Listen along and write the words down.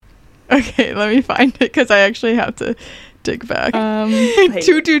Okay, let me find it because I actually have to dig back.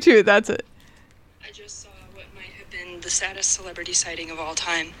 222, that's it. I just saw what might have been the saddest celebrity sighting of all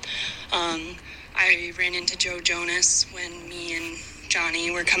time. I ran into Joe Jonas when me and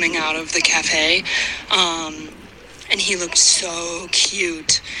Johnny were coming out of the cafe, and he looked so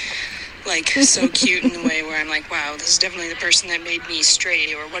cute. Like, so cute in a way where I'm like, wow, this is definitely the person that made me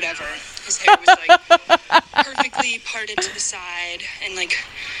straight or whatever. His hair was, like, perfectly parted to the side and, like,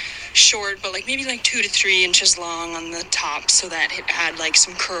 short, but, like, maybe, like, 2 to 3 inches long on the top so that it had, like,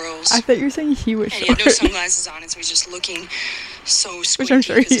 some curls. I thought you were saying he was short. And he had no sunglasses on, and so he's just looking so squinty. Which I'm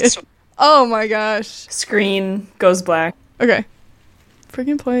sure he is. Oh, my gosh. Screen goes black. Okay.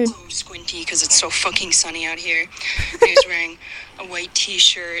 Freaking play. So squinty because it's so fucking sunny out here. And he was wearing a white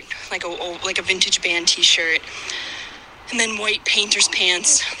t-shirt, like a vintage band t-shirt, and then white painter's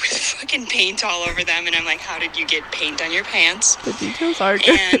pants with fucking paint all over them. And I'm like, how did you get paint on your pants? The details are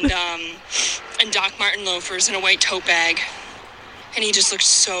good. And Doc Marten loafers and a white tote bag. And he just looked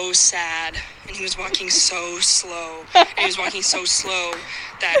so sad. And he was walking so slow. And he was walking so slow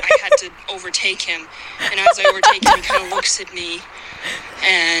that I had to overtake him. And as I overtake him, he kind of looks at me.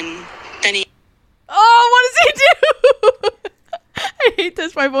 And then he... Oh, what does he do? I hate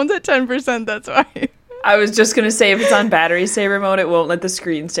this. My phone's at 10%, that's why. I was just going to say, if it's on battery saver mode, it won't let the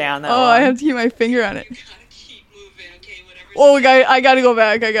screen stay on that long. I have to keep my finger on it. You gotta keep moving, okay? Whatever's... Oh, I gotta go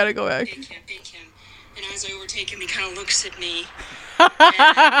back. Take him. And as I overtake him, he kind of looks at me.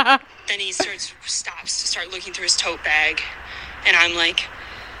 And then he stops to start looking through his tote bag. And I'm like,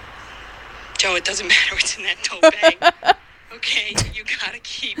 Joe, it doesn't matter what's in that tote bag. Okay, you gotta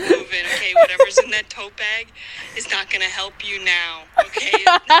keep moving, okay? Whatever's in that tote bag is not gonna help you now, okay?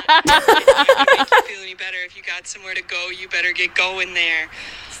 It's not gonna make you feel any better. If you got somewhere to go, you better get going there.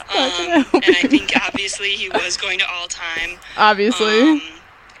 And I think, obviously, he was going to all-time. Obviously.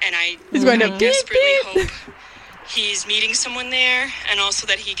 And He's going to desperately hope he's meeting someone there, and also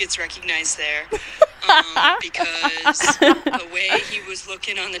that he gets recognized there. Because the way he was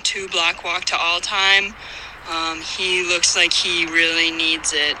looking on the 2-block walk to all-time, he looks like he really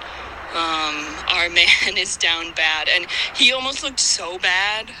needs it. Our man is down bad. And he almost looked so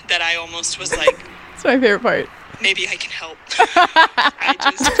bad that I almost was like... It's my favorite part. Maybe I can help. I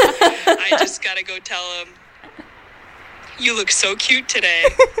just gotta go tell him, you look so cute today.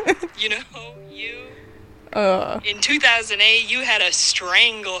 You know, in 2008, you had a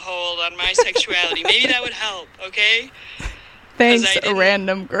stranglehold on my sexuality. Maybe that would help, okay? Thanks, a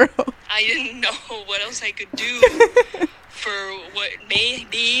random girl. I didn't know what else I could do for what may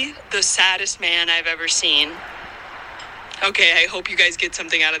be the saddest man I've ever seen. Okay, I hope you guys get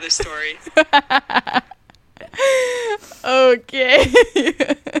something out of this story. Okay.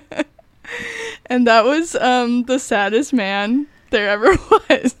 And that was the saddest man there ever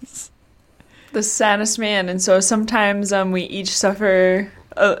was. The saddest man. And so sometimes we each suffer...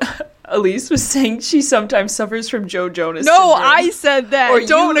 Elise was saying she sometimes suffers from Joe Jonas syndrome. No, I said that. Or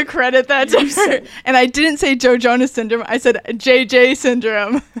don't accredit that to her. And I didn't say Joe Jonas syndrome. I said JJ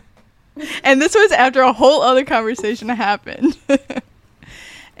syndrome. And this was after a whole other conversation happened.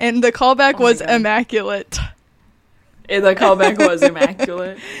 And the callback was immaculate. The callback was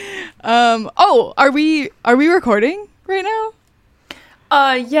immaculate. Are we recording right now?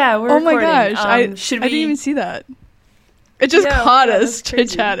 Yeah, we're recording. Oh my gosh. I didn't even see that. It just caught us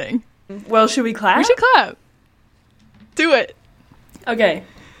chit-chatting. Well, should we clap? We should clap. Do it. Okay.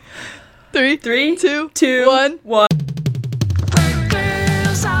 3, 2, 1.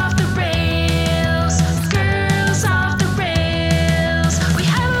 Girls off the rails. Girls off the rails. We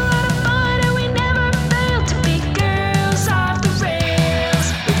have a lot of fun and we never fail to be girls off the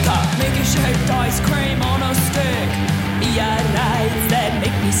rails. We got Mickey shaped ice cream on a stick. Neon lights that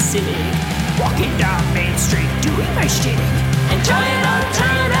make me sick. Walking down Main Street doing my shit. Enjoying our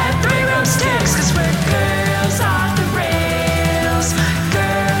time at 3-room sticks. Cause we're girls off the rails.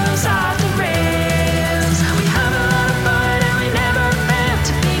 Girls off the rails. We have a lot of fun and we never fail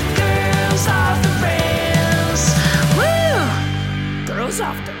to be girls off the rails. Woo! Girls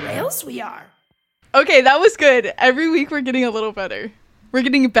off the rails we are. Okay, that was good. Every week we're getting a little better. We're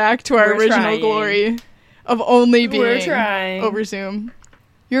getting back to our original glory of only being over Zoom.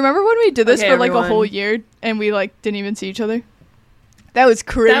 You remember when we did this for like a whole year and we like didn't even see each other? That was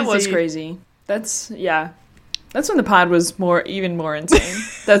crazy. That was crazy. That's when the pod was even more insane.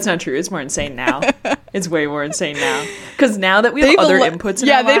 That's not true. It's more insane now. It's way more insane now. Because now that we have other inputs in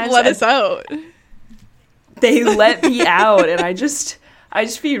our lives. Yeah, they've let us out. They let me out and I just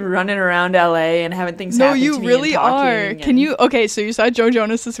be running around LA and having things happen to me. No, you really are. Can you... Okay, so you saw Joe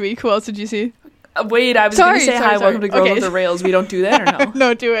Jonas this week. Who else did you see? Wait, I was going to say hi, welcome to Girls Off the Rails. We don't do that or no?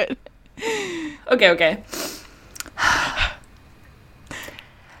 No, do it. Okay.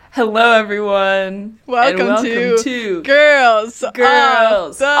 Hello, everyone. Welcome to Girls Off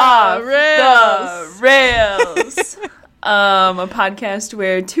the Rails. A podcast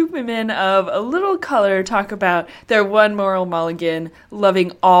where two women of a little color talk about their one moral mulligan,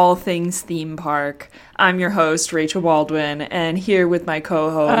 loving all things theme park. I'm your host, Rachel Baldwin, and here with my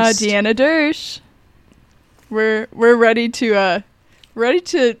co-host, Deanna Dersh. We're ready to I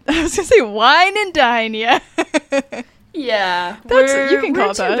was gonna say wine and dine, yeah. Yeah, you can call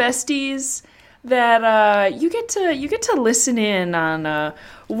we're two that besties that you get to listen in on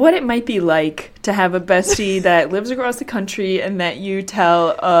what it might be like to have a bestie that lives across the country and that you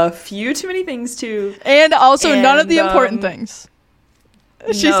tell a few too many things to, and also none of the important things.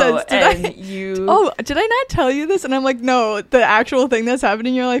 She says, did I not tell you this? And I'm like, no, the actual thing that's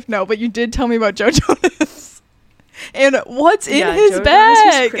happening in your life, no, but you did tell me about Joe Jonas. And what's in his Joe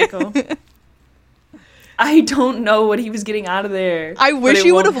bag? Jonas was critical. I don't know what he was getting out of there. I wish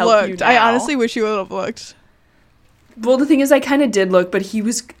you would have looked. I honestly wish you would have looked. Well, the thing is, I kind of did look, but he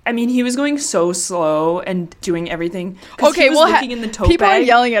was going so slow and doing everything. Okay, he was looking in the tote people bag. are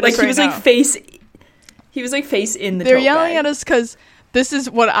yelling at us right now. He was like face in the They're tote yelling bag. at us because this is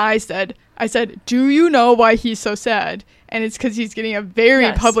what I said. I said, do you know why he's so sad? And it's because he's getting a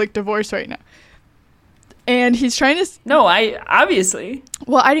very public divorce right now. And he's trying to... No, obviously.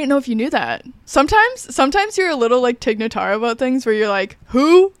 Well, I didn't know if you knew that. Sometimes you're a little like Tig Notaro about things where you're like,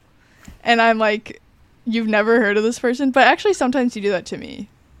 who? And I'm like, you've never heard of this person? But actually, sometimes you do that to me.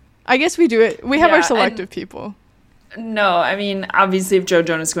 I guess we do it. We have our selective people. No, I mean, obviously, if Joe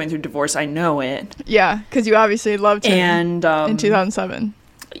Jonas is going through divorce, I know it. Yeah, because you obviously loved him in 2007.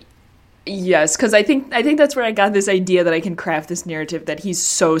 Yes, because I think that's where I got this idea that I can craft this narrative that he's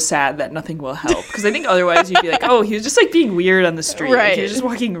so sad that nothing will help. Because I think otherwise you'd be like, oh, he was just like being weird on the street. Right. Like, he was just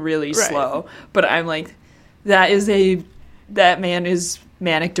walking really slow. But I'm like, that man is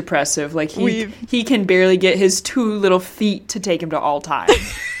manic depressive. Like he can barely get his two little feet to take him to all time.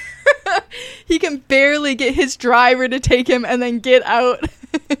 He can barely get his driver to take him and then get out.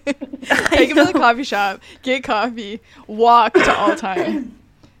 Take him to the coffee shop, get coffee, walk to all time.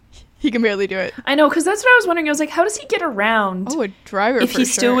 He can barely do it. I know, because that's what I was wondering. I was like, how does he get around? Oh, a driver if he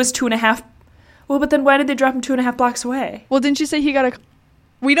still was 2.5. Well, but then why did they drop him 2.5 blocks away? Well, didn't you say he got a...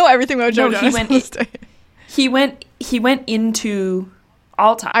 We know everything about Joe Jonas. He went into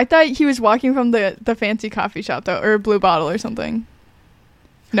all time. I thought he was walking from the fancy coffee shop, though, or Blue Bottle or something.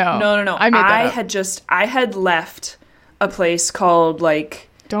 No. I made that up. I had left a place called, like...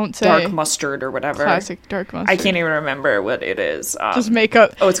 Don't say. Dark mustard or whatever. Classic dark mustard. I can't even remember what it is. Just make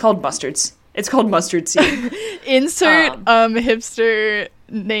up. Oh, it's called mustards. It's called mustard seed. Insert hipster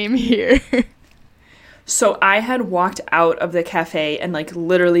name here. So I had walked out of the cafe and like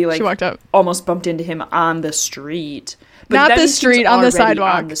literally like she walked up. Almost bumped into him on the street. But not the street, on the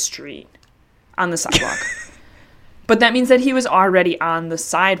sidewalk. On the street. On the sidewalk. But that means that he was already on the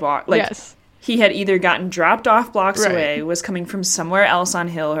sidewalk. Like, yes. He had either gotten dropped off blocks away, was coming from somewhere else on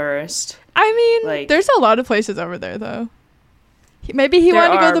Hillhurst. I mean, like, there's a lot of places over there, though. Maybe he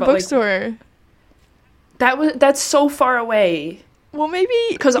wanted to go to the bookstore. Like, that's so far away. Well, maybe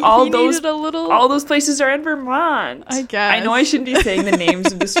because all those places are in Vermont. I guess. I know I shouldn't be saying the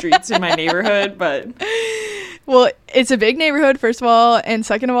names of the streets in my neighborhood, but well, it's a big neighborhood, first of all, and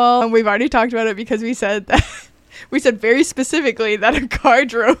second of all, we've already talked about it because we said very specifically that a car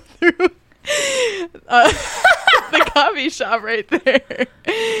drove through the coffee shop right there.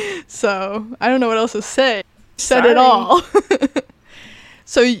 So I don't know what else to say. Said it all.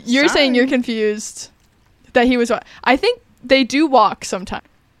 So you're saying you're confused that he was... I think they do walk sometimes.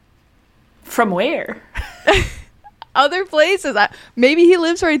 From where? Other places. Maybe he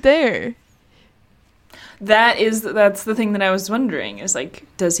lives right there. That's the thing that I was wondering, is like,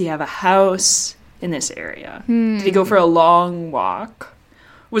 does he have a house in this area? Did he go for a long walk?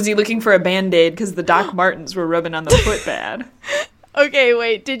 Was he looking for a Band-Aid because the Doc Martens were rubbing on the foot bad? Okay,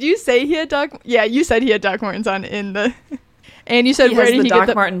 wait. Did you say he had Doc... Yeah, you said he had Doc Martens on in the... And you said, where did he get the...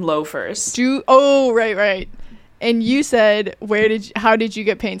 Doc Marten loafers. Oh, right. And you said, how did you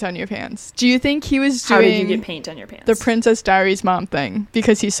get paint on your pants? Do you think he was doing... How did you get paint on your pants? The Princess Diaries mom thing,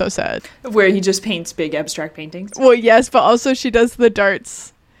 because he's so sad. Where he just paints big abstract paintings? Well, yes, but also she does the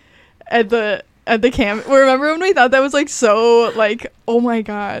darts at the camp. Well, remember when we thought that was like so like, oh my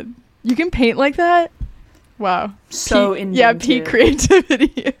god, you can paint like that? Wow. So inventive. Yeah, peak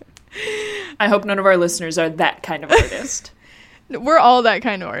creativity. I hope none of our listeners are that kind of artist. We're all that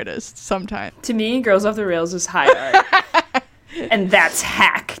kind of artists sometimes. To me, Girls Off the Rails is high art. And that's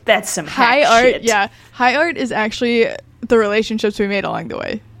hack. That's some hack high art shit. Yeah, high art is actually the relationships we made along the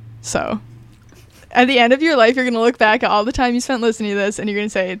way. So at the end of your life, you're going to look back at all the time you spent listening to this, and you're going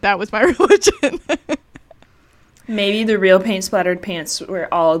to say, that was my religion. Maybe the real paint splattered pants were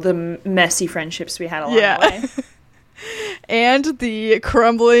all the messy friendships we had along the way. And the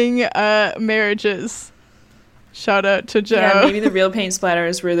crumbling marriages. Shout out to Joe. Yeah, maybe the real paint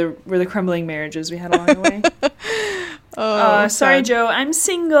splatters were the crumbling marriages we had along the way. Sorry, Joe, I'm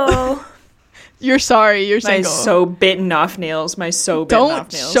single. You're sorry, you're single. My so bitten off nails.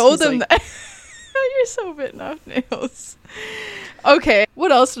 Don't show them that. You're so bitten off nails. Okay,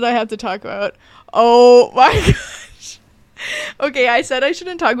 what else did I have to talk about? Oh my gosh. Okay, I said I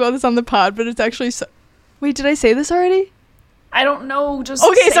shouldn't talk about this on the pod, but it's actually so... Wait, did I say this already? I don't know, just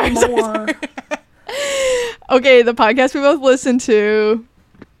say more. Sorry. Okay, the podcast we both listen to,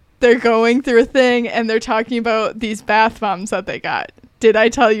 they're going through a thing, and they're talking about these bath bombs that they got. Did I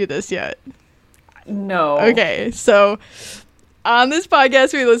tell you this yet? No. Okay, so on this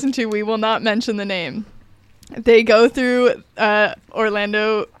podcast we listen to, we will not mention the name. They go through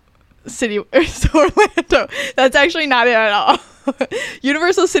Orlando City. Orlando. That's actually not it at all.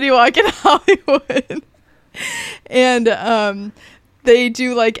 Universal City Walk in Hollywood. And they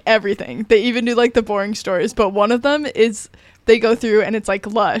do like everything. They even do like the boring stores. But one of them is they go through and it's like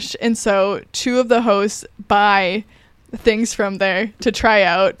Lush. And so two of the hosts buy things from there to try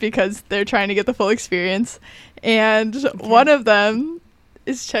out because they're trying to get the full experience. And one of them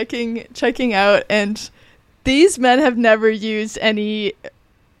is checking out, and these men have never used any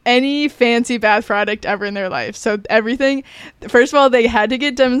fancy bath product ever in their life. So everything, first of all, they had to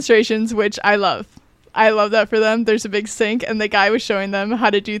get demonstrations, which I love. I love that for them. There's a big sink, and the guy was showing them how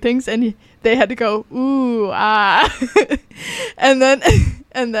to do things, and they had to go, ooh, ah. and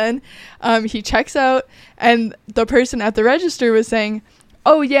then he checks out, and the person at the register was saying,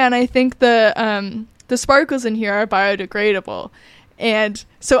 oh yeah, and I think the sparkles in here are biodegradable. And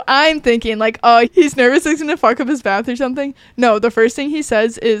so I'm thinking like, oh, he's nervous he's gonna fuck up his bath or something. No, the first thing he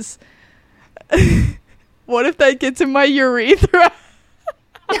says is, what if that gets in my urethra?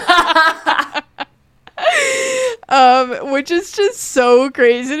 Which is just so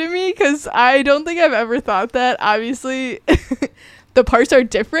crazy to me because I don't think I've ever thought that. Obviously, the parts are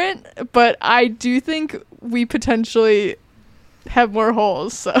different, but I do think we potentially have more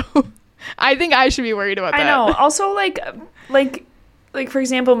holes. So I think I should be worried about that. I know. Also, like for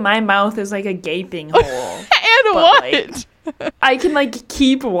example, my mouth is like a gaping hole. And what? Like, I can like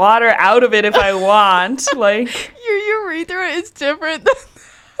keep water out of it if I want. Like your urethra is different.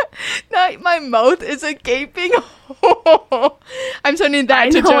 Not my mouth is a gaping hole. I'm sending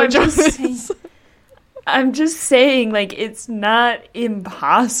that to JoJo. I'm just saying, like, it's not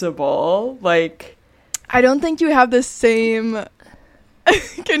impossible. Like, I don't think you have the same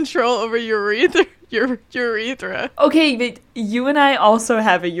control over your urethra. Okay, but you and I also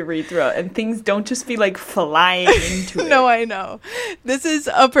have a urethra, and things don't just be like flying into it. No, I know. This is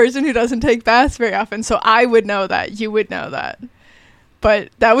a person who doesn't take baths very often, so I would know that. You would know that. But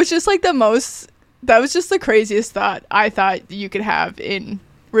that was just like that was just the craziest thought I thought you could have in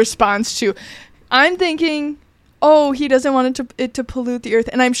response to, I'm thinking, oh, he doesn't want it to pollute the earth.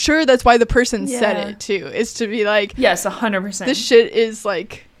 And I'm sure that's why the person said it too, is to be like, yes, 100%. This shit is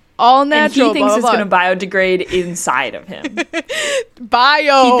like all natural. And he thinks it's going to biodegrade inside of him.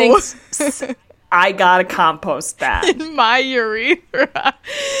 Bio. He thinks, I gotta compost that. In my urethra,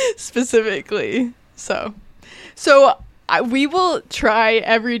 specifically. So we will try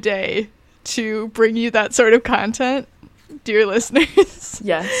every day to bring you that sort of content, dear listeners.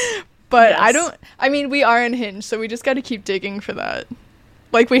 Yes. But yes. We are unhinged, so we just got to keep digging for that.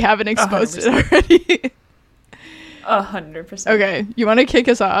 Like we haven't exposed 100%. It already. 100%. Okay, you want to kick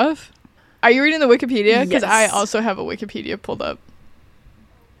us off? Are you reading the Wikipedia? Because I also have a Wikipedia pulled up.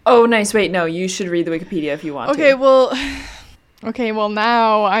 Oh, nice. Wait, no, you should read the Wikipedia if you want to. Okay, well,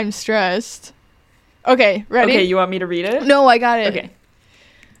 now I'm stressed. Okay, ready? Okay, you want me to read it? No, I got it. Okay.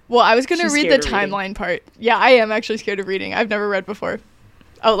 Well, I was going to read the timeline part. Yeah, I am actually scared of reading. I've never read before.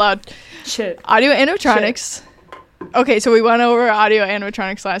 Out loud. Shit. Audio animatronics. Shit. Okay, so we went over audio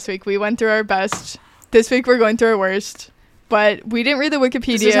animatronics last week. We went through our best. This week we're going through our worst. But we didn't read the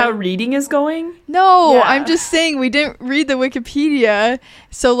Wikipedia. This is how reading is going? No, yeah. I'm just saying we didn't read the Wikipedia.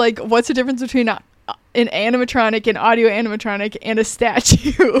 So, like, what's the difference between an animatronic, an audio animatronic, and a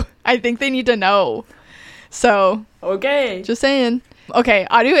statue? I think they need to know. So. Okay. Just saying. Okay,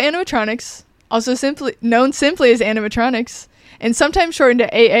 audio animatronics, also known simply as animatronics, and sometimes shortened to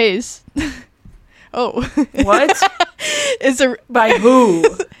AAs. Oh. What? By who?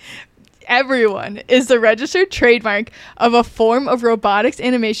 Everyone is the registered trademark of a form of robotics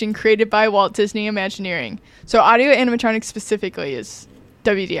animation created by Walt Disney Imagineering. So audio animatronics specifically is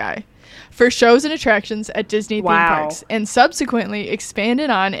WDI, for shows and attractions at Disney theme parks, and subsequently expanded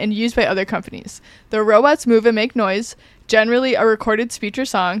on and used by other companies. The robots move and make noise, generally a recorded speech or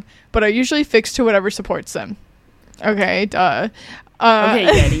song, but are usually fixed to whatever supports them. Okay, duh. Okay,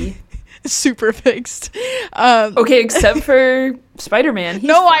 Yeti. Super fixed. Okay, except for Spider-Man.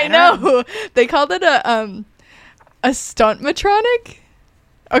 No, I know. They called it a stuntmatronic.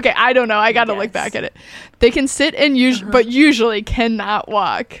 Okay, I don't know. I gotta look back at it. They can sit and but usually cannot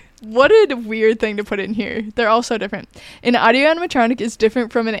walk. What a weird thing to put in here. They're all so different. An audio animatronic is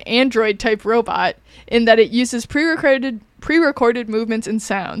different from an android-type robot in that it uses pre-recorded movements and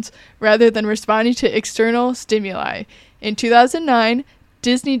sounds rather than responding to external stimuli. In 2009,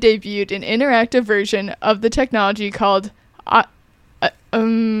 Disney debuted an interactive version of the technology called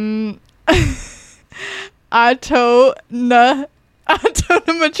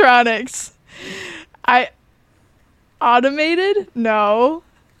Autonomatronics. Automated? No.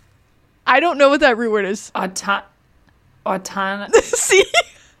 I don't know what that root word is. See?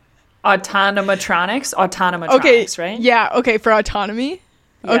 Autonomatronics, okay, right? Yeah, okay, for autonomy?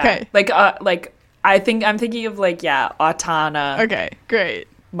 Yeah. Okay. I'm thinking of Autona. Okay, great.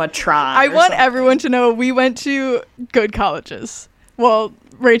 Matron. I want everyone to know we went to good colleges. Well,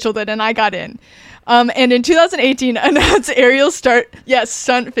 Rachel did, and I got in. And in 2018, announced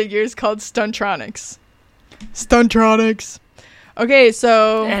stunt figures called Stuntronics. Stuntronics. Okay,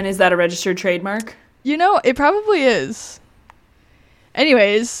 so... And is that a registered trademark? It probably is.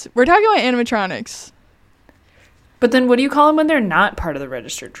 Anyways, we're talking about animatronics. But then what do you call them when they're not part of the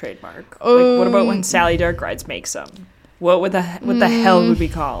registered trademark? What about when Sally Dark Rides makes them? What the hell would we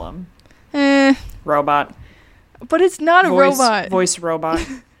call them? Robot. But it's not a robot. Voice robot.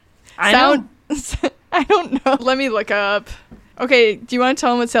 I know. I don't know. Let me look up. Okay, do you want to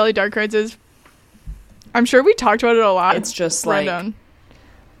tell them what Sally Dark Rides is? I'm sure we talked about it a lot. It's just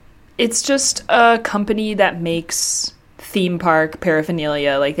it's just a company that makes theme park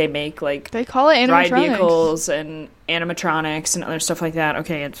paraphernalia. They make they call it animatronics. Ride vehicles and animatronics and other stuff like that.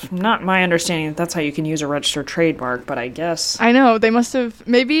 Okay, it's not my understanding that's how you can use a registered trademark, but I guess I know they must have.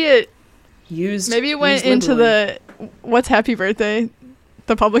 Maybe it went into the what's Happy Birthday,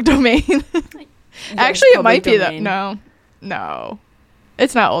 the public domain. Actually, it might be that. No.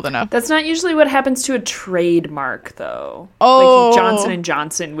 It's not old enough. That's not usually what happens to a trademark, though. Oh. Johnson &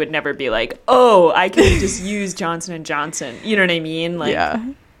 Johnson would never be I can just use Johnson & Johnson. You know what I mean? Yeah.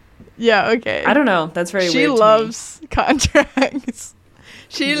 Yeah, okay. I don't know. That's very weird She loves contracts.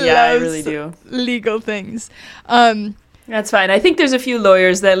 I really do. Legal things. That's fine. I think there's a few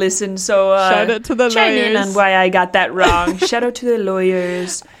lawyers that listen, so shout out to the chime lawyers. in on why I got that wrong. Shout out to the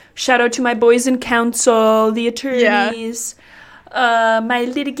lawyers. Shout out to my boys in council, the attorneys. My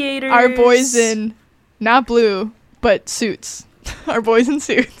litigators. Our boys in, not blue, but suits. Our boys in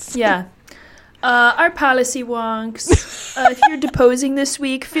suits. Yeah. Our policy wonks. If you're deposing this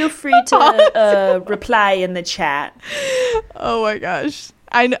week, feel free to reply in the chat. Oh my gosh.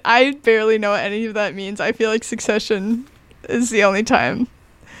 I barely know what any of that means. I feel like Succession is the only time.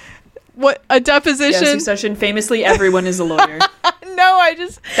 What, a deposition? Yeah, Succession, famously everyone is a lawyer. No,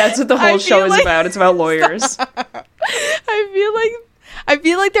 that's what the whole show is about. It's about lawyers. I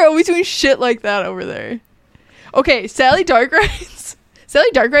feel like they're always doing shit like that over there. Okay, Sally Dark Rides. Sally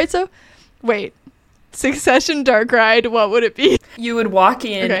Dark Rides, though? Wait. Succession Dark Ride, what would it be? You would walk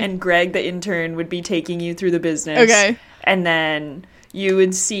in and Greg, the intern, would be taking you through the business. Okay. And then you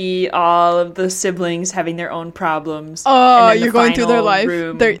would see all of the siblings having their own problems. Oh, you're going through their life?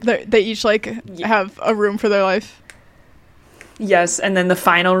 They each, have a room for their life? Yes, and then the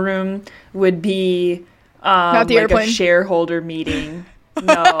final room would be not the airplane. A shareholder meeting.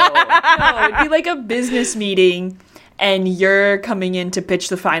 No, it'd be a business meeting, and you're coming in to pitch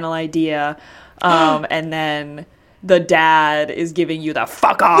the final idea, and then the dad is giving you the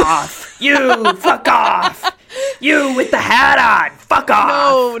fuck off. You fuck off. You with the hat on. Fuck off.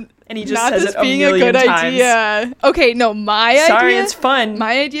 No, and he just says it a million times. Idea. Okay, no, my idea. Sorry, it's fun.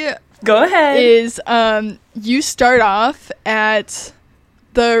 My idea. Go ahead. Is you start off at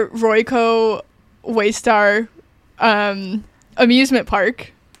the Royco Waystar amusement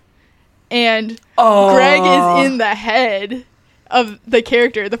park, and Greg is in the head of the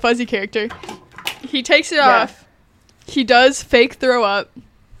character, the fuzzy character. He takes it off. He does fake throw up,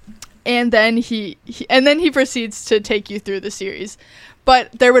 and then he proceeds to take you through the series.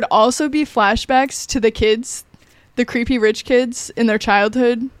 But there would also be flashbacks to the kids, the creepy rich kids in their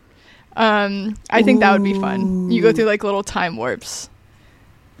childhood. I think that would be fun. You go through little time warps.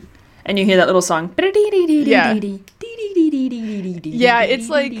 And you hear that little song. Yeah. Yeah, it's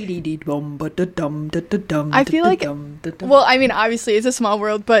like, I feel like, well, I mean, obviously it's a small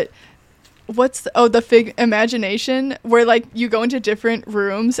world, but what's the Fig Imagination, where like you go into different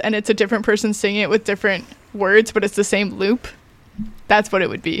rooms and it's a different person singing it with different words, but it's the same loop. That's what it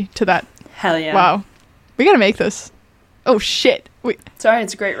would be to that. Hell yeah. Wow. We gotta make this. Oh shit. It's alright,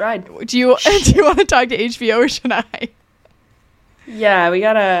 it's a great ride. Do you want to talk to HBO or should I? Yeah, we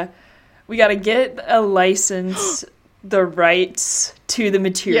gotta get a license, the rights to the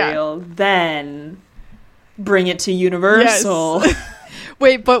material, then bring it to Universal. Yes.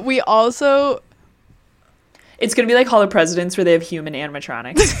 Wait, but we also... It's gonna be like Hall of Presidents where they have human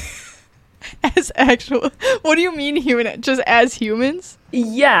animatronics. As actual... What do you mean human? Just as humans?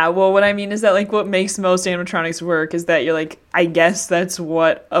 Yeah, well, what I mean is that, like, what makes most animatronics work is that you're like, I guess that's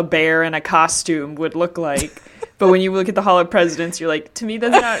what a bear in a costume would look like. But when you look at the Hall of Presidents, you're like, to me,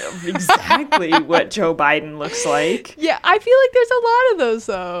 that's not exactly what Joe Biden looks like. Yeah, I feel like there's a lot of those,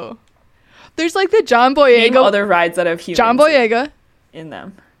 though. There's, like, the John Boyega... Name other rides that have humans John Boyega. In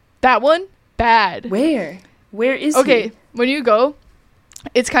them. That one? Bad. Where is he? Okay, when you go...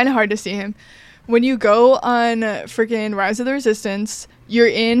 It's kind of hard to see him. When you go on freaking Rise of the Resistance, you're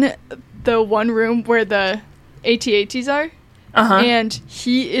in the one room where the AT-ATs are. Uh-huh. And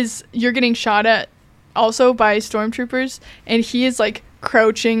you're getting shot at also by stormtroopers. And he is like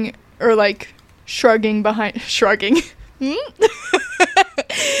crouching or like shrugging. What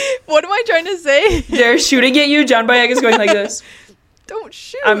am I trying to say? They're shooting at you. John Boyega's going like this. Don't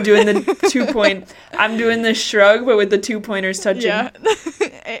shoot. I'm doing I'm doing the shrug, but with the 2 pointers touching. Yeah.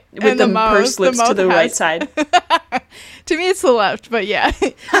 With the purse lips to the right side. To me, it's the left, but yeah.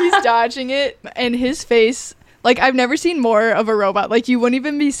 He's dodging it, and his face, like, I've never seen more of a robot. Like, you wouldn't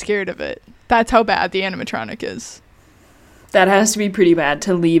even be scared of it. That's how bad the animatronic is. That has to be pretty bad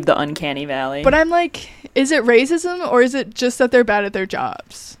to leave the uncanny valley. But I'm like, is it racism, or is it just that they're bad at their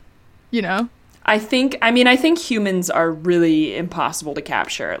jobs? You know? I think humans are really impossible to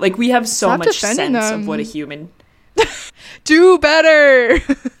capture. Like, we have so much sense of what a human... Do better!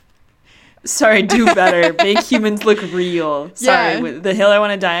 Sorry, do better. Make humans look real. Sorry, the hill I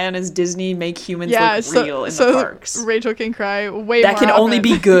want to die on is Disney. Make humans look real in the parks. Rachel can cry way that more can often. only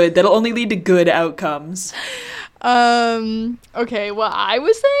be good. That'll only lead to good outcomes. Okay, well, I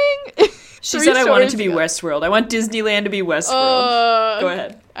was saying... She said I want it to be Westworld. I want Disneyland to be Westworld. Go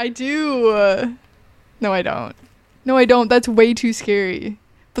ahead. I do. No, I don't. No, I don't. That's way too scary.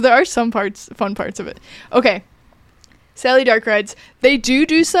 But there are some fun parts of it. Okay. Sally Dark Rides. They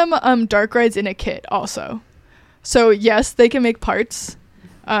do some dark rides in a kit also. So, yes, they can make parts.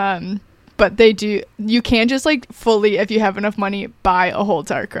 But they do. You can just, like, fully, if you have enough money, buy a whole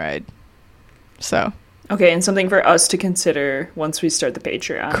dark ride. So. Okay, and something for us to consider once we start the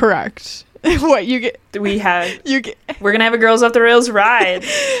Patreon. Correct. What you get? We have. You get. We're gonna have a Girls Off the Rails ride.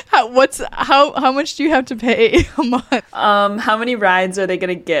 How much do you have to pay a month? How many rides are they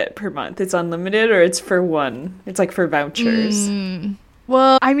gonna get per month? It's unlimited or it's for one? It's like for vouchers.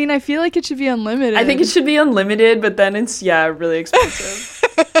 Well, I mean, I feel like it should be unlimited. I think it should be unlimited, but then it's really expensive.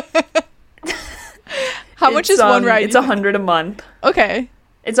 How much is one ride? It's $100 a month. Okay.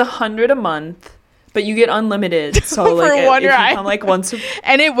 It's $100 a month. But you get unlimited, so like for one ride. You come like once.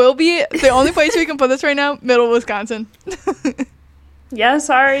 And it will be the only place we can put this right now. Middle Wisconsin. Yeah,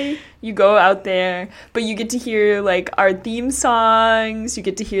 sorry. You go out there, but you get to hear like our theme songs. You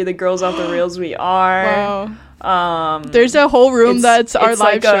get to hear the Girls Off the Rails We Are. Wow. There's a whole room that's our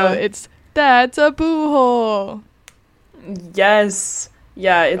live show. That's a boo hole. Yes.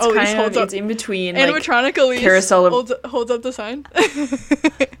 Yeah, it's it's in between. Animatronic Elise carousel holds up the sign.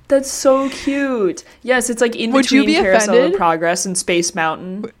 That's so cute. Yes, it's like in between Carousel of Progress and Space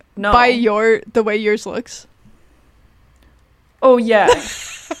Mountain. No. By the way yours looks? Oh, yeah.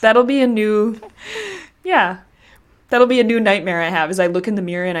 That'll be a new nightmare I have, is I look in the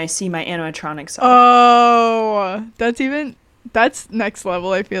mirror and I see my animatronic self. Oh, that's next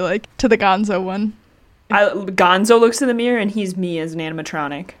level, I feel like, to the Gonzo one. Gonzo looks in the mirror and he's me as an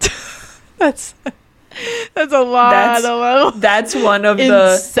animatronic. That's a lot of level. That's one of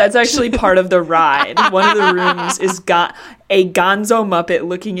that's actually part of the ride. One of the rooms is got a Gonzo Muppet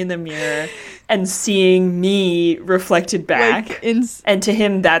looking in the mirror and seeing me reflected back. Like and to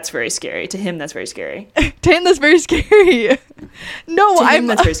him, that's very scary. To him, that's very scary. To him, that's very scary. No,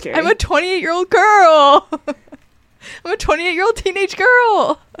 that's very scary. I'm a 28-year-old girl. I'm a 28-year-old teenage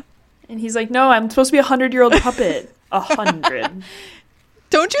girl. And he's like, no, I'm supposed to be a 100-year-old puppet. 100.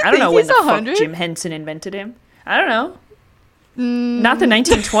 Don't you I don't think know when he's the 100? fuck Jim Henson invented him. I don't know. Not the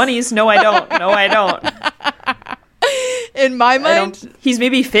 1920s. No, I don't. In my mind, he's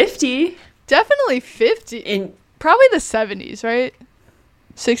maybe 50. Definitely 50. In probably the 70s, right?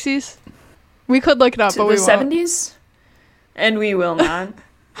 60s? We could look it up, but we won't. The 70s? And we will not.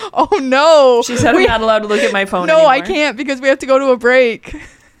 Oh, no. She said I'm not allowed to look at my phone anymore. No, I can't because we have to go to a break.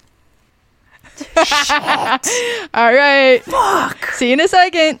 Shit. All right. Fuck. See you in a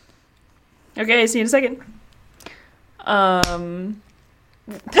second. Okay, see you in a second. We don't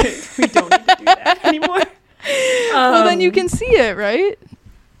need to do that anymore. Well, then you can see it, right?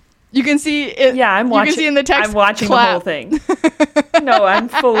 You can see it. Yeah, I'm watching. You can see in the text. I'm watching clap. the whole thing. No, I'm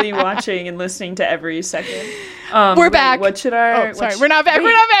fully watching and listening to every second. We're back. What should our? Oh, sorry. We're not back.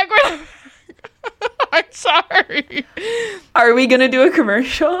 We're not back. We're not. I'm sorry. Are we gonna do a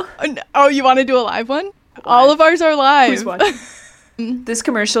commercial? Oh, you want to do a live one? Live. All of ours are live. Who's watching? This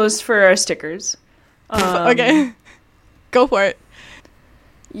commercial is for our stickers. Okay. Go for it.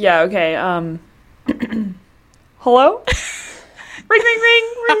 Yeah. Okay. Hello. Ring, ring,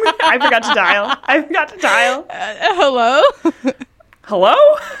 ring, ring, ring. I forgot to dial. Hello? Hello?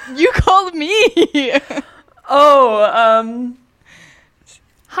 You called me. Oh,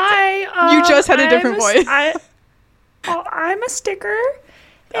 hi. You just had a different voice. I'm a sticker.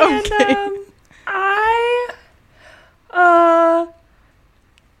 And, Okay.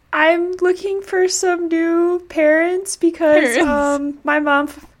 I'm looking for some new parents because, my mom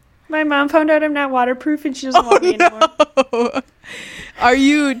found out I'm not waterproof and she doesn't want me anymore.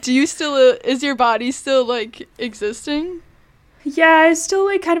 Is your body still, like, existing? Yeah, it's still,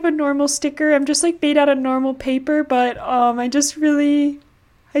 like, kind of a normal sticker. I'm just, like, made out of normal paper, but, I just am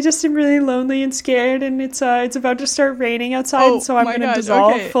really lonely and scared, and it's about to start raining outside, so I'm going to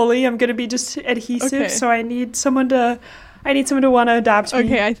dissolve fully. I'm going to be just adhesive, so I need someone to want to adopt me.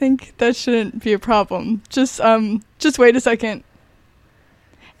 Okay, I think that shouldn't be a problem. Just wait a second.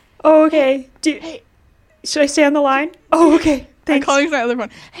 Oh, okay. Should I stay on the line? Oh, okay. Thanks. I'm calling my other phone.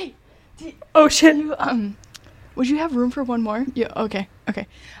 Hey. Oh, shit. Would you have room for one more? Yeah. Okay.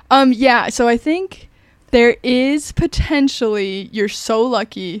 Yeah. So I think there is potentially. You're so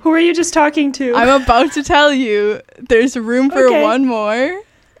lucky. Who are you just talking to? I'm about to tell you. There's room for one more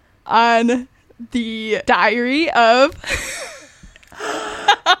on the diary of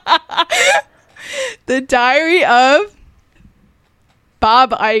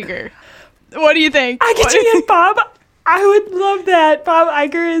Bob Iger. What do you think? I get you, Bob. I would love that. Bob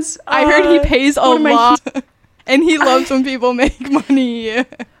Iger is. I heard he pays a lot, and he loves when people make money.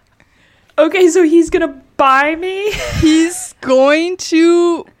 Okay, so he's gonna buy me. He's going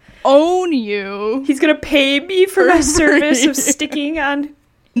to own you. He's gonna pay me for my service of sticking on.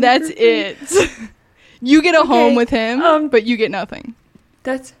 That's it. You get a home with him, but you get nothing.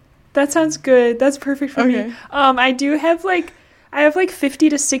 That sounds good. That's perfect for me. I have like 50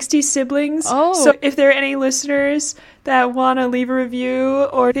 to 60 siblings. Oh. So if there are any listeners that want to leave a review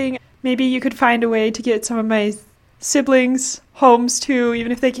or thing, maybe you could find a way to get some of my siblings homes too,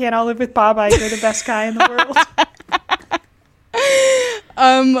 even if they can't all live with Bob Iger, the best guy in the world.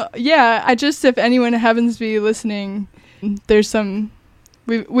 Yeah, if anyone happens to be listening, there's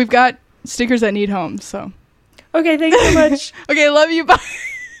we've got stickers that need homes, so. Okay, thanks so much. Okay, love you, bye.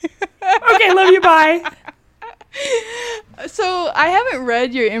 Okay, love you, bye. So I haven't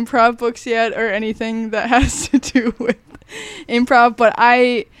read your improv books yet or anything that has to do with improv, but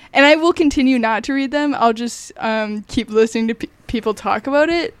I will continue not to read them. I'll just keep listening to people talk about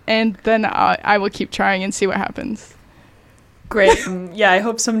it, and then I will keep trying and see what happens. Great. Yeah, I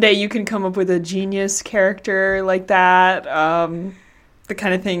hope someday you can come up with a genius character like that. The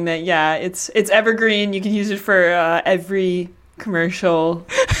kind of thing that, yeah, it's evergreen. You can use it for every commercial.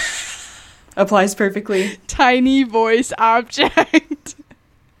 Applies perfectly. Tiny voice object.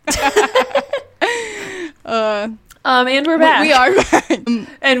 And we're back. We are back.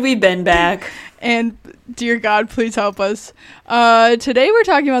 And we've been back. And dear God, please help us. Today we're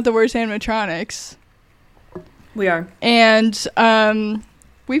talking about the worst animatronics. We are. And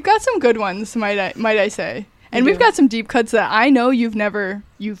we've got some good ones, might I say. And we've got some deep cuts that I know you've never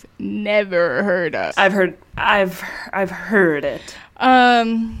heard of. I've heard it.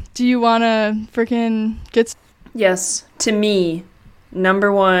 Do you want to freaking get... Yes. To me,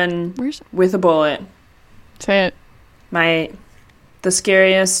 number one, with a bullet. Say it. The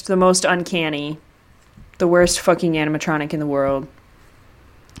scariest, the most uncanny, the worst fucking animatronic in the world.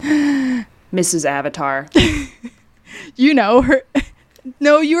 Mrs. Avatar. You know her...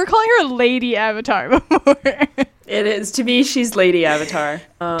 No, you were calling her Lady Avatar before. It is. To me, she's Lady Avatar.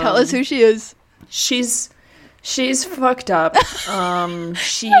 Tell us who she is. She's fucked up.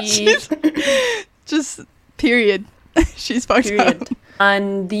 Just period. She's fucked up.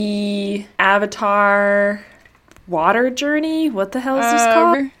 On the Avatar water journey. What the hell is this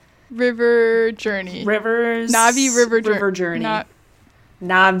called? River journey. Navi River Journey.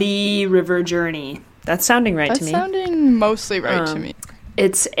 Navi River Journey. That's sounding right to me. That's sounding mostly right to me.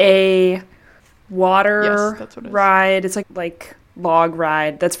 It's a water ride. It's like log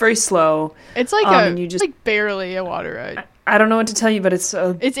ride. That's very slow. It's like like barely a water ride. I don't know what to tell you, but it's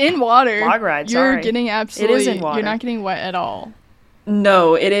in water. Log ride. You're getting absolutely. It is in water. You're not getting wet at all.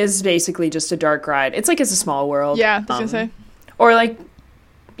 No, it is basically just a dark ride. It's like It's a Small World. Yeah, I was gonna say. Or like,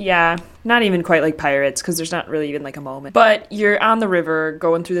 yeah, not even quite like Pirates, because there's not really even like a moment. But you're on the river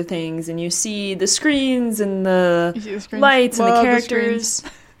going through the things, and you see the screens and the lights and the characters.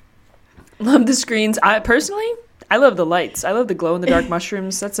 Love the screens. I love the lights. I love the glow in the dark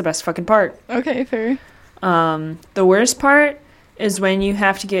mushrooms. That's the best fucking part. Okay, fair. The worst part is when you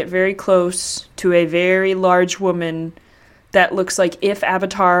have to get very close to a very large woman that looks like if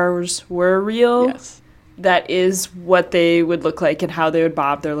avatars were real. Yes. That is what they would look like and how they would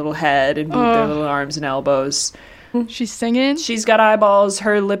bob their little head and move their little arms and elbows. She's singing. She's got eyeballs.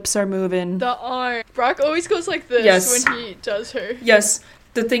 Her lips are moving. The arm. Brock always goes like this when he does her. Yes.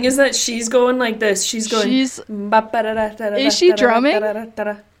 The thing is that she's going like this. She's going... Is she drumming?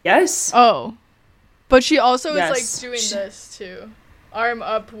 Yes. Oh. But she also is like doing this too. Arm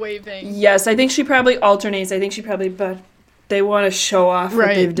up, waving. Yes, I think she probably alternates. But they want to show off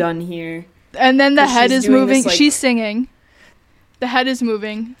what they've done here. And then the head is moving. This, she's singing. The head is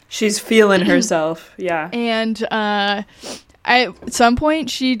moving. She's feeling herself. Yeah. And at some point,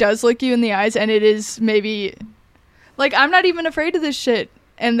 she does look you in the eyes, and it is maybe like, I'm not even afraid of this shit.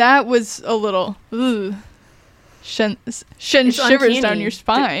 And that was a little shivers uncanny. Down your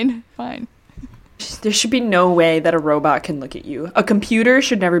spine. Fine. There should be no way that a robot can look at you. A computer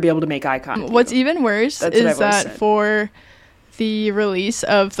should never be able to make eye contact. What's even worse is that for the release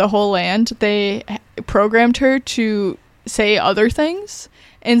of The Whole Land, they programmed her to say other things.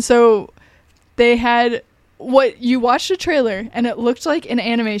 And so they had what you watched a trailer and it looked like an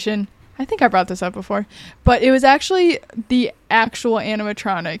animation. I think I brought this up before, but it was actually the actual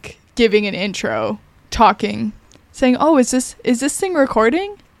animatronic giving an intro, talking, saying, "Oh, is this thing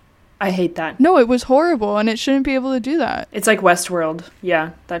recording?" I hate that. No, it was horrible, and it shouldn't be able to do that. It's like Westworld.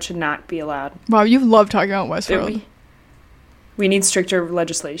 Yeah, that should not be allowed. Wow, you love talking about Westworld. We need stricter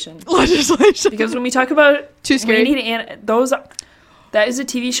legislation. Because when we talk about... Too scary. We need that is a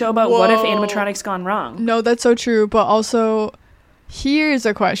TV show about what if animatronics gone wrong. No, that's so true. But also, here's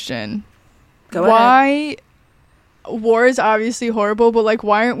a question. Go ahead. War is obviously horrible, but like,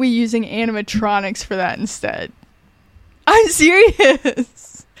 why aren't we using animatronics for that instead? I'm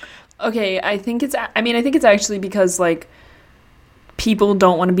serious. Okay, I think it's actually because, like, people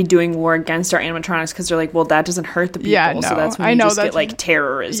don't want to be doing war against our animatronics because they're like, well, that doesn't hurt the people. Yeah, no, so that's when you just get, like,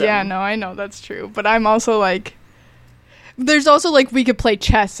 terrorism. Yeah, no, I know that's true. But I'm also, like... There's also, like, we could play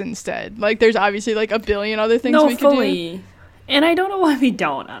chess instead. Like, there's obviously, like, a billion other things we could do. And I don't know why we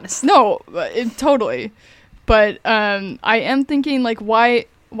don't, honestly. No, totally. But I am thinking, like, why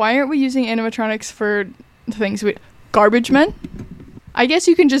aren't we using animatronics for things Garbage men? I guess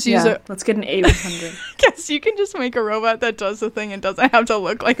you can just use let's get an A100. I guess you can just make a robot that does the thing and doesn't have to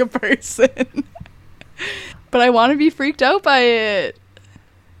look like a person. But I want to be freaked out by it.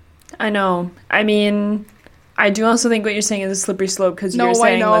 I know. I mean, I do also think what you're saying is a slippery slope because you're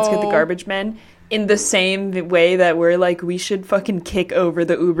saying let's get the garbage men in the same way that we're like, we should fucking kick over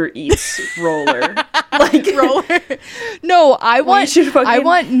the Uber Eats roller. Roller. No, I want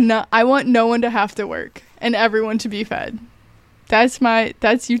no one to have to work and everyone to be fed. That's my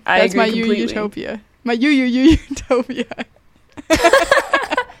utopia. My utopia.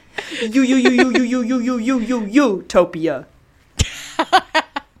 Utopia.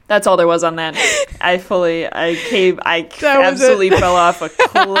 That's all there was on that. I absolutely fell off a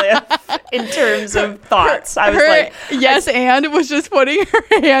cliff in terms of thoughts. I was like, yes, and was just putting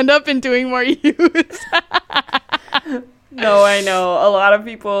her hand up and doing more use. No, I know. A lot of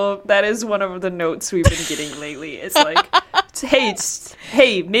people, that is one of the notes we've been getting lately. It's like,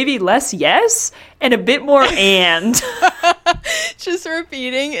 hey, maybe less yes and a bit more and. Just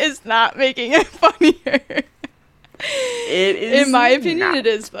repeating is not making it funnier. It is. In my opinion, it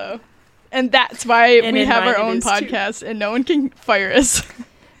is, though. And that's why we have our own podcast and no one can fire us.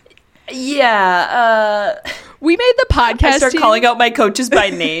 Yeah, we made the podcast. I start calling out my coaches by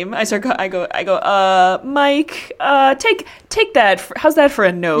name. I go, Mike, take that. How's that for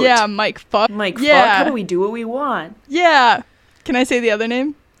a note? Yeah, Mike, fuck. Mike, fuck. How do we do what we want? Yeah. Can I say the other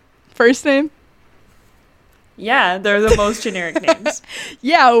name? First name? Yeah, they're the most generic names.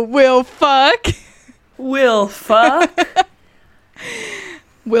 Yeah, Will, fuck. Will, fuck.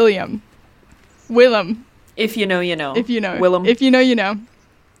 Willem. If you know, you know. If you know. Willem. If you know, you know.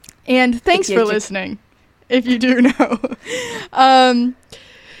 And thanks for listening. If you do know.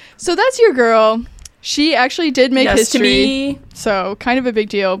 So that's your girl. She actually did make history. To me, so kind of a big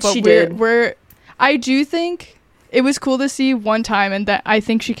deal. But I do think it was cool to see one time, and that I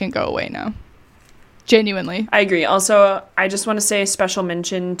think she can go away now. Genuinely. I agree. Also, I just want to say a special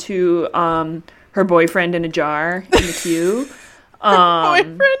mention to her boyfriend in a jar in the queue.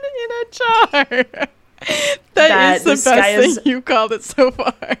 Boyfriend in a jar. that is the best thing you called it so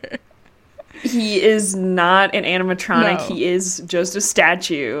far. He is not an animatronic. No. He is just a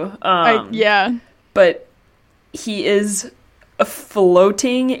statue. Yeah. But he is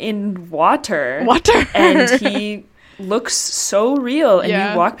floating in water. And he looks so real. And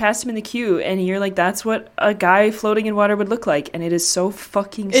you walk past him in the queue and you're like, that's what a guy floating in water would look like. And it is so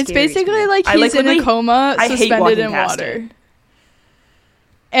fucking scary. It's basically like he's in a coma suspended in water.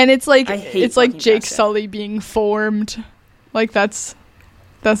 And it's like Jake Sully being formed. Like that's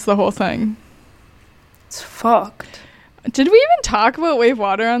the whole thing. It's fucked. Did we even talk about wave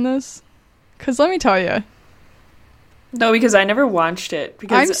water on this? Because let me tell you. No, because I never watched it.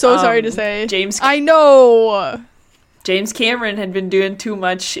 Because I'm so sorry to say. I know. James Cameron had been doing too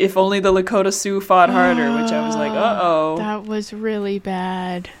much. If only the Lakota Sioux fought harder, which I was like, uh-oh. That was really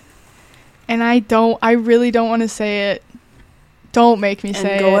bad. And I really don't want to say it. Don't make me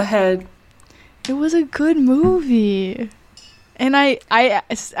say it. Go ahead. It was a good movie. And I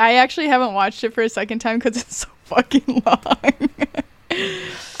actually haven't watched it for a second time because it's so fucking long.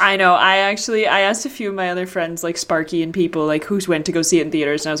 I know. I asked a few of my other friends, like Sparky and people, like, who's went to go see it in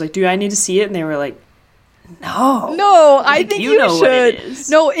theaters. And I was like, do I need to see it? And they were like, no. No, I think you know should. What it is.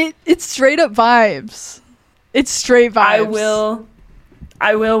 No, it's straight up vibes. It's straight vibes.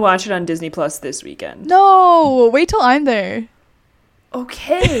 I will watch it on Disney Plus this weekend. No, wait till I'm there.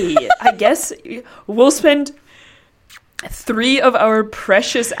 Okay. I guess we'll spend 3 of our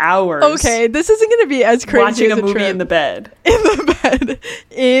precious hours. Okay, this isn't going to be as crazy watching as a movie trip. In the bed.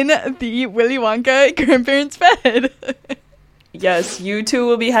 In the Willy Wonka grandparents' bed. Yes, you two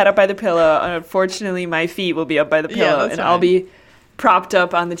will be head up by the pillow. Unfortunately, my feet will be up by the pillow, and fine. I'll be propped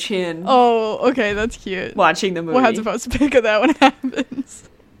up on the chin. Oh, okay, that's cute. Watching the movie. We'll have to post a pic of that when it happens.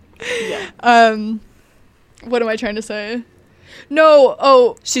 Yeah. What am I trying to say? No,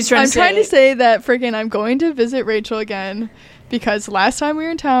 I'm trying to say that freaking I'm going to visit Rachel again because last time we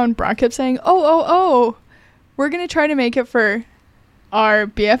were in town, Brock kept saying, oh, we're going to try to make it for our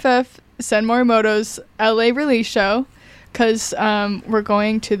BFF Sen Morimoto's LA release show because we're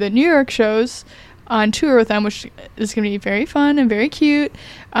going to the New York shows on tour with them, which is going to be very fun and very cute.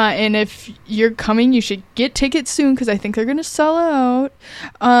 And if you're coming, you should get tickets soon because I think they're going to sell out.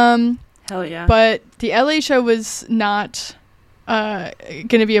 Hell yeah. But the LA show was not going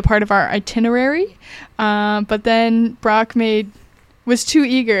to be a part of our itinerary. But then Brock was too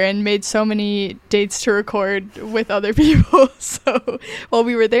eager and made so many dates to record with other people. So,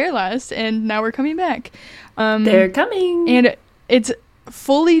 we were there last and now we're coming back. They're coming. And it's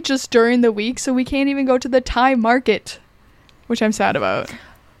fully just during the week, so we can't even go to the Thai market, which I'm sad about.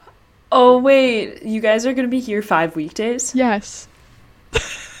 Oh, wait. You guys are going to be here 5 weekdays? Yes.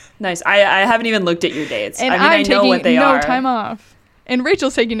 Nice. I haven't even looked at your dates. And I know what they are. No time off. And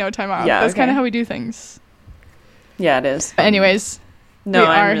Rachel's taking no time off. Yeah, that's kind of how we do things. Yeah, it is. But anyways. No,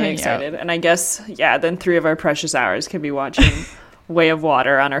 I'm really excited. And I guess, then 3 of our precious hours can be watching Way of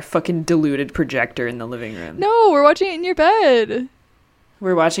Water on our fucking diluted projector in the living room. No, we're watching it in your bed.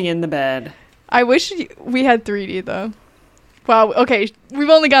 We're watching it in the bed. I wish we had 3D, though. Wow, okay. We've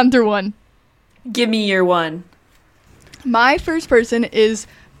only gotten through 1. Give me your 1. My first person is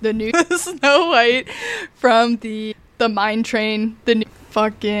the new Snow White from the Mine Train, the new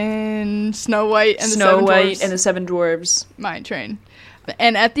fucking Snow White and the Seven Dwarves Mine Train.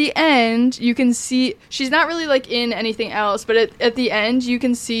 And at the end, you can see she's not really like in anything else, but at the end, you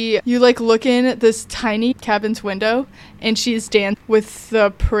can see you like look in at this tiny cabin's window, and she's dancing with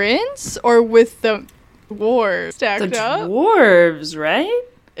the prince or with the dwarves stacked up. The dwarves, right?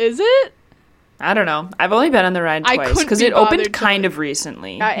 Is it? I don't know. I've only been on the ride twice because it opened kind of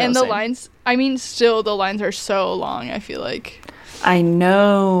recently. Yeah, and the lines, still the lines are so long, I feel like. I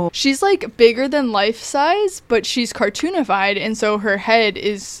know. She's like bigger than life size, but she's cartoonified, and so her head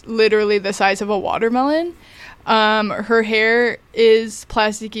is literally the size of a watermelon. Her hair is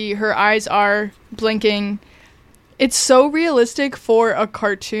plasticky. Her eyes are blinking. It's so realistic for a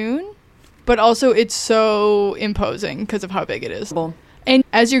cartoon, but also it's so imposing because of how big it is. And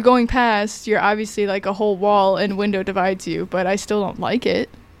as you're going past, you're obviously like a whole wall and window divides you, but I still don't like it.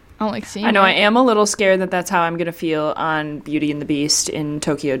 I don't like seeing it. I know, I am a little scared that that's how I'm going to feel on Beauty and the Beast in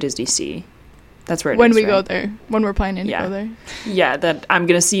Tokyo Disney Sea. That's where it when is, we right? go there. When we're planning to go there. Yeah, that I'm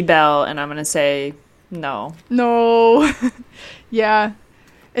gonna see Belle and I'm gonna say no. No. Yeah.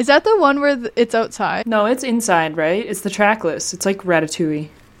 Is that the one where it's outside? No, it's inside, right? It's the trackless. It's like Ratatouille.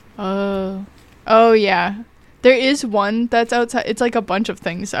 Oh yeah. There is one that's outside. It's like a bunch of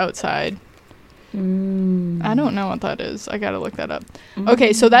things outside. I don't know what that is. I gotta look that up.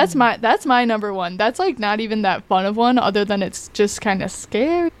 Okay, so that's my number one. That's like not even that fun of one, other than it's just kind of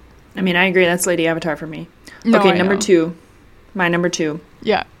scary. I mean, I agree. That's Lady Avatar for me. No, okay, I number know. 2. My number 2.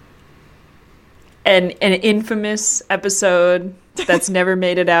 Yeah. An infamous episode that's never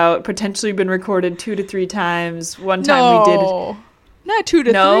made it out, potentially been recorded 2 to 3 times. One time we did. Not 2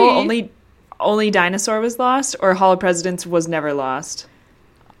 to 3. No, only Dinosaur was lost, or Hall of Presidents was never lost.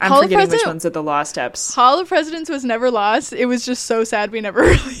 I'm Hall of forgetting which President- one's at the lost steps. Hall of Presidents was never lost. It was just so sad we never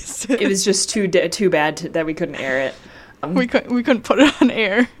released it. It was just too bad that we couldn't air it. We couldn't put it on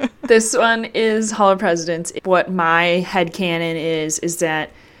air. This one is Hall of Presidents. What my headcanon is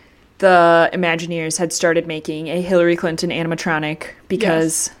that the Imagineers had started making a Hillary Clinton animatronic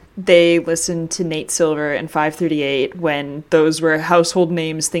because they listened to Nate Silver and 538 when those were household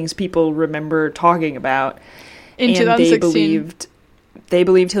names, things people remember talking about. In 2016. They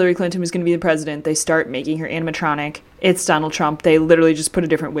believed Hillary Clinton was going to be the president. They start making her animatronic. It's Donald Trump. They literally just put a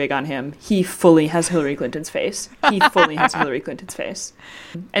different wig on him. He fully has Hillary Clinton's face.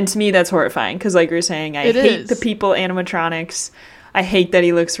 And to me, that's horrifying because, like you were saying, I hate the people animatronics. I hate that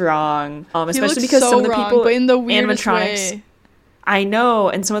he looks wrong, especially because some of the people but in the weirdest animatronics. way. I know,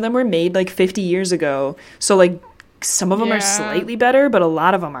 and some of them were made like 50 years ago. So like some of them are slightly better, but a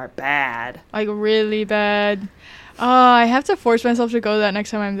lot of them are bad. Like really bad. Oh, I have to force myself to go that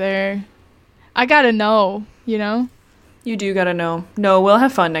next time I'm there. I gotta know, you know? You do gotta know. No, we'll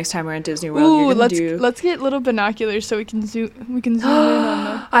have fun next time we're at Disney World. Ooh, let's get little binoculars so we can zoom in on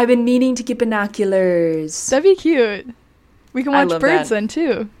them. I've been meaning to get binoculars. That'd be cute. We can I watch love birds that. then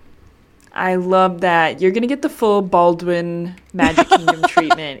too. I love that. You're gonna get the full Baldwin Magic Kingdom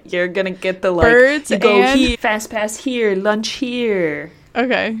treatment. You're gonna get the like Birds you go and- here, fast pass here, lunch here.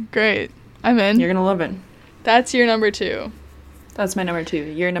 Okay, great. I'm in. You're gonna love it. That's your number 2. That's my number 2.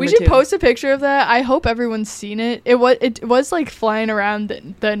 Your number 2. We should post a picture of that. I hope everyone's seen it. It was like flying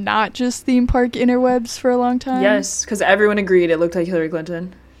around the not just theme park interwebs for a long time. Yes, because everyone agreed it looked like Hillary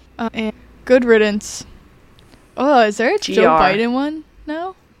Clinton. And good riddance. Oh, is there a GR. Joe Biden one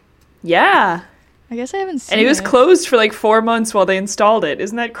now? Yeah. I guess I haven't seen And it was closed for like 4 months while they installed it.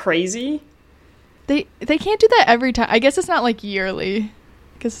 Isn't that crazy? They can't do that every time. I guess it's not like yearly.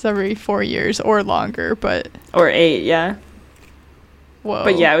 I guess it's every 4 years or longer, but... Or 8, yeah. Whoa.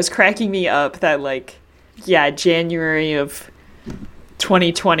 But yeah, it was cracking me up that like, January of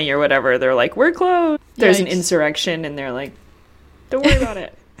 2020 or whatever, they're like, we're closed. There's an Yikes. insurrection and they're like, don't worry about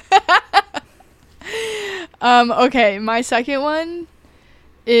it. Okay, my second one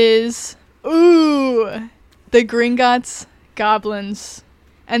is... Ooh! The Gringotts Goblins.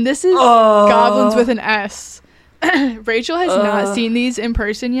 And this is Goblins with an S. Rachel has not seen these in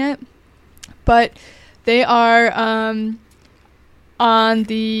person yet, but they are on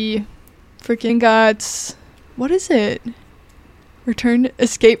the freaking Gringotts. What is it?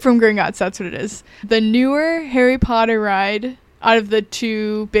 Escape from Gringotts, that's what it is. The newer Harry Potter ride out of the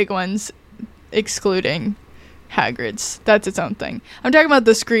 2 big ones, excluding Hagrid's. That's its own thing. I'm talking about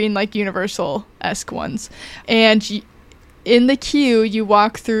the screen, like Universal-esque ones. And in the queue, you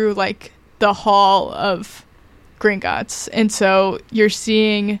walk through like the hall of Gringotts, and so you're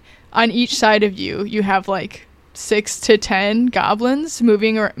seeing on each side of you have like 6 to 10 goblins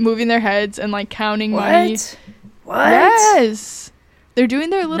moving their heads and like counting money. What? Yes, they're doing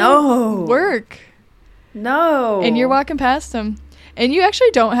their little work. No. And you're walking past them, and you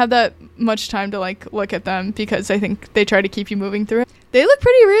actually don't have that much time to like look at them because I think they try to keep you moving through it. They look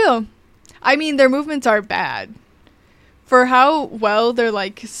pretty real. I mean, their movements are bad for how well their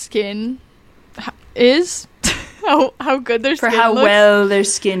like skin is. How good their skin For how looks. well their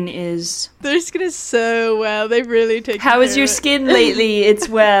skin is. Their skin is so well. They really take How care is your of it. skin lately? It's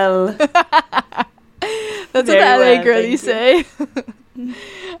well. That's Very what the LA well, girlies thank say.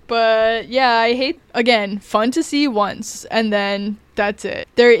 But yeah, I hate, again, fun to see once, and then that's it.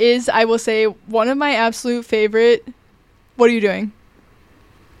 There is, I will say, one of my absolute favorite. What are you doing?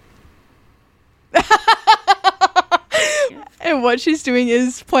 And what she's doing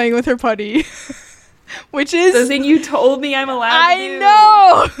is playing with her putty. Which is The thing you told me I'm allowed to do.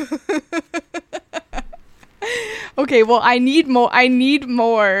 I know. Okay, well, I need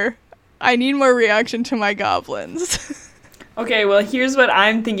more reaction to my goblins. Okay, well, here's what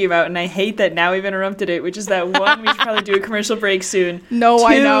I'm thinking about, and I hate that now we've interrupted it, which is that one, we should probably do a commercial break soon. No, Two,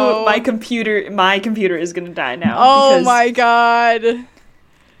 I know. My computer is going to die now. Oh my god.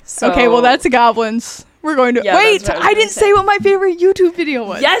 So, okay, well, that's Goblins. We're going to... Yeah, Wait, I didn't say what my favorite YouTube video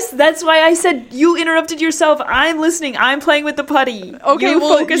was. Yes, that's why I said you interrupted yourself. I'm listening. I'm playing with the putty. Okay,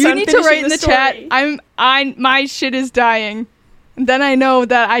 you need to write in the chat, my shit is dying. Then I know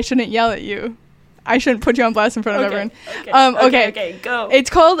that I shouldn't yell at you. I shouldn't put you on blast in front of everyone. Okay, go. It's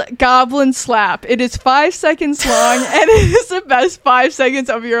called Goblin Slap. It is 5 seconds long, and it is the best 5 seconds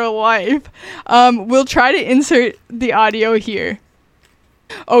of your life. We'll try to insert the audio here.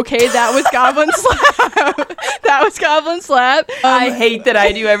 Okay, that was Goblin Slap. That was Goblin Slap. I hate that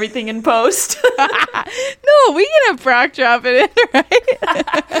I do everything in post. No, we can have Brock drop it in,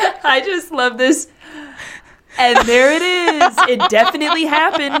 right? I just love this. And there it is. It definitely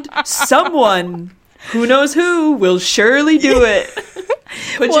happened. Someone, who knows who, will surely do it.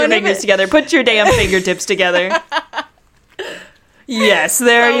 Put your fingers together. Put your damn fingertips together. Yes,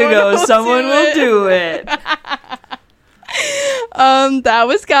 there you go. Someone will do it. That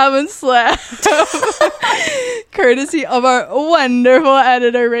was Goblin Slap. Courtesy of our wonderful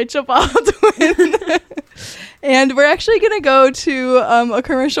editor, Rachel Baldwin. And we're actually going to go to a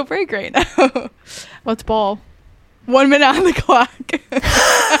commercial break right now. Let's ball. 1 minute on the clock. And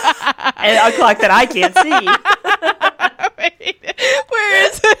a clock that I can't see. Wait, where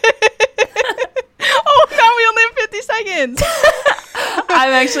is it? Oh, now we only have 50 seconds.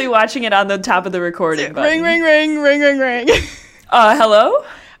 I'm actually watching it on the top of the recording button. Ring, ring, ring, ring, ring, ring. Hello?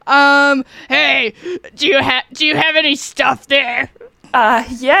 Hey, do you have any stuff there?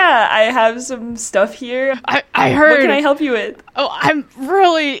 Yeah, I have some stuff here. I heard. What can I help you with? Oh, I'm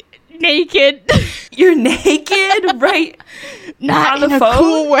really naked. You're naked? Right? Not on the in phone? a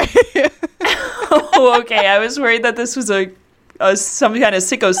cool way. Oh, okay. I was worried that this was some kind of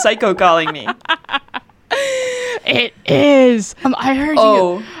sicko psycho calling me. It is. I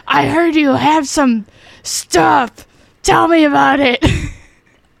heard you have some stuff. Tell me about it.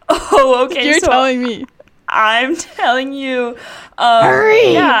 Oh, okay. You're telling me. I'm telling you.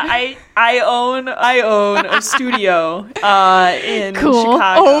 Hurry! Yeah, I own a studio in cool.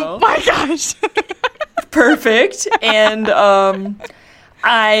 Chicago. Oh my gosh. Perfect. And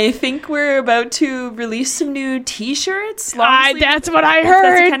I think we're about to release some new T-shirts. That's what I heard.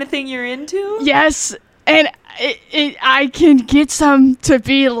 That's the kind of thing you're into? Yes, and I can get some to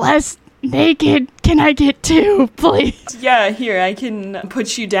be less naked. Can I get 2, please? Yeah, here, I can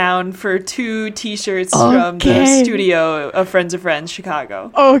put you down for 2 T-shirts from the studio of Friends of Friends,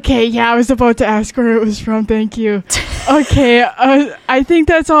 Chicago. Okay, yeah, I was about to ask where it was from. Thank you. Okay, I think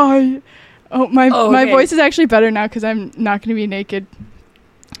that's all. My voice is actually better now because I'm not going to be naked.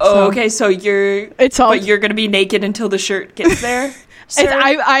 Oh, okay, so you're going to be naked until the shirt gets there?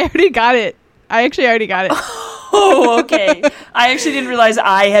 I already got it. I actually already got it. Oh, okay. I actually didn't realize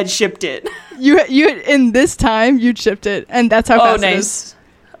I had shipped it. You in this time you'd shipped it, and that's how fast it is.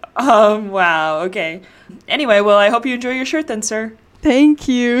 Wow, okay. Anyway, well, I hope you enjoy your shirt then, sir. Thank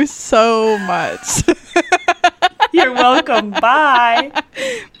you so much. You're welcome. Bye.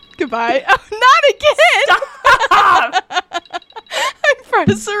 Goodbye. Oh, not again. Stop. I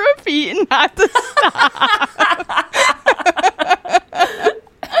press to repeat and not to stop.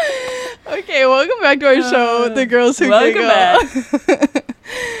 Okay, welcome back to our show, The Girls Who Giggle. Welcome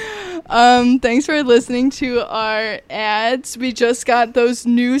back. Thanks for listening to our ads. We just got those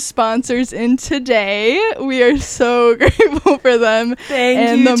new sponsors in today. We are so grateful for them.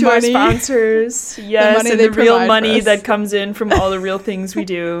 Thank you to our sponsors. Yes, and the real money that comes in from all the real things we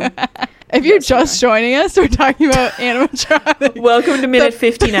do. If you're just joining us, we're talking about animatronics. Welcome to minute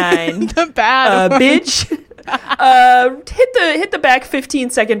 59. The bad one. Bitch. Hit the back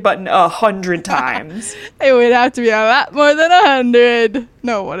 15-second button 100 times. It would have to be a lot more than 100.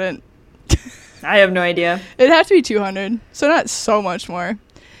 No, it wouldn't. I have no idea. It'd have to be 200, so not so much more.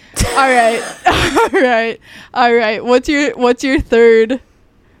 All right. What's your third?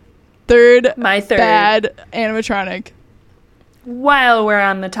 My third bad animatronic. While we're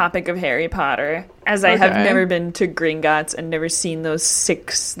on the topic of Harry Potter, as I have never been to Gringotts and never seen those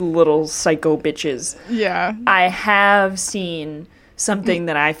 6 little psycho bitches. Yeah. I have seen something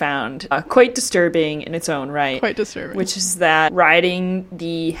that I found quite disturbing in its own right. Quite disturbing. Which is that riding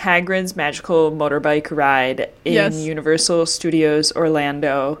the Hagrid's Magical Motorbike ride in Universal Studios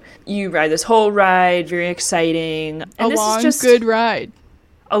Orlando. You ride this whole ride, very exciting. And a long, good ride.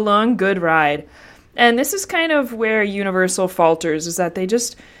 A long, good ride. And this is kind of where Universal falters, is that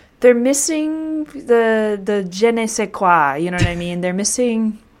they're missing the je ne sais quoi, you know what I mean? They're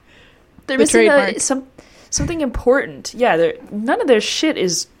missing trademark. something important. Yeah, none of their shit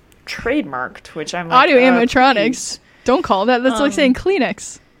is trademarked, which I'm like, Audio animatronics. Don't call that. That's like saying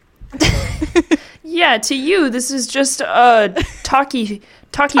Kleenex. Yeah, to you, this is just a talky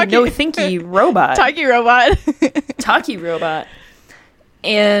no thinky robot. Talkie robot. Talkie robot.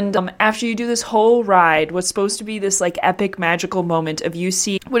 And after you do this whole ride, what's supposed to be this like epic magical moment of you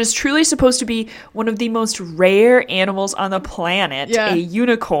see what is truly supposed to be one of the most rare animals on the planet, a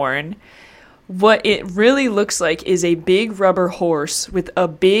unicorn. What it really looks like is a big rubber horse with a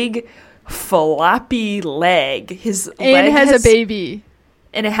big floppy leg. Leg has a baby.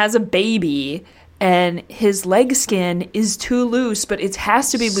 And it has a baby. And his leg skin is too loose, but it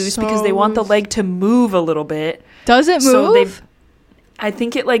has to be loose because they want the leg to move a little bit. Does it move? So I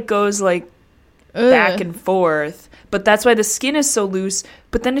think it like goes like back and forth, but that's why the skin is so loose.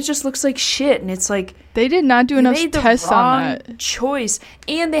 But then it just looks like shit, and it's like they did not do enough tests on that choice.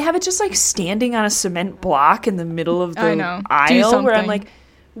 And they have it just like standing on a cement block in the middle of the aisle, where I'm like,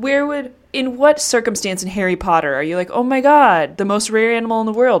 in what circumstance in Harry Potter are you like, oh my god, the most rare animal in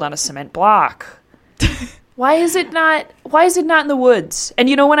the world on a cement block? Why is it not in the woods? And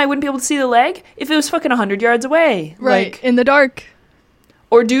you know when I wouldn't be able to see the leg? If it was fucking 100 yards away. Right, like, in the dark.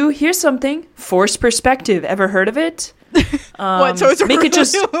 Or here's something, forced perspective. Ever heard of it? What, so it's make really it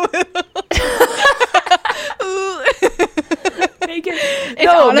just...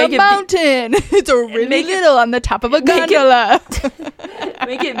 It's on a mountain. It's a really little on the top of a gondola.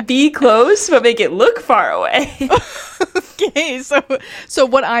 Make it be close, but make it look far away. Okay, so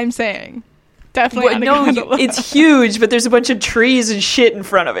what I'm saying... Definitely on a gondola. It's huge, but there's a bunch of trees and shit in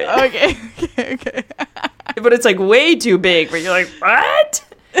front of it. Okay. But it's like way too big, where you're like, what?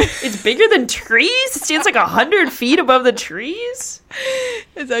 It's bigger than trees? It stands like 100 feet above the trees?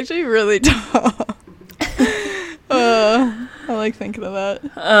 It's actually really tall. I like thinking of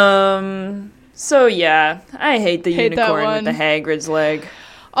that. So yeah, I hate the unicorn with the Hagrid's leg.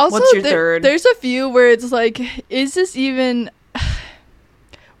 Also, what's your third? There's a few where it's like, is this even...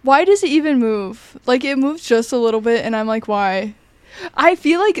 Why does it even move? Like, it moves just a little bit, and I'm like, why? I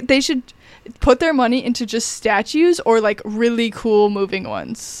feel like they should put their money into just statues or, like, really cool moving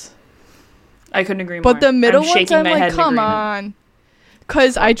ones. I couldn't agree more. But the middle ones, I'm like, come on.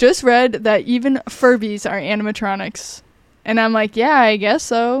 Because I just read that even Furbies are animatronics. And I'm like, yeah, I guess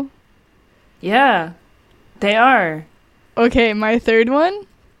so. Yeah, they are. Okay, my third one.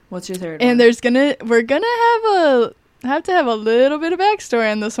 What's your third one? And we're gonna have to have a little bit of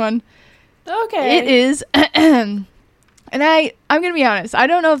backstory on this one. Okay. It is, and I'm gonna be honest, I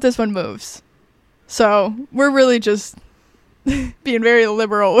don't know if this one moves. So we're really just being very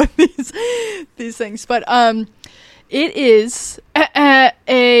liberal with these things. But it is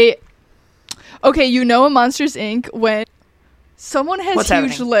okay, you know in Monsters Inc. when someone has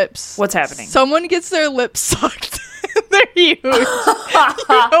huge lips. What's happening? Someone gets their lips sucked. They're huge. You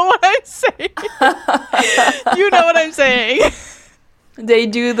know what I'm saying? You know what I'm saying? They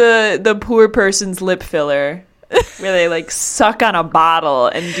do the poor person's lip filler, where they like suck on a bottle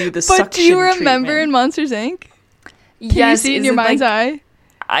and do the suction. But do you remember in Monsters Inc? Can you see it in your mind's eye?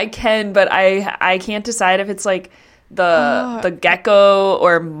 I can, but I can't decide if it's like the gecko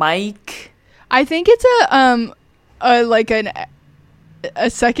or Mike. I think it's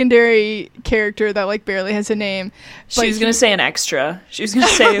a secondary character that like barely has a name. She was gonna say an extra. She was gonna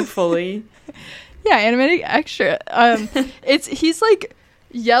say it fully. Yeah, animated extra. He's like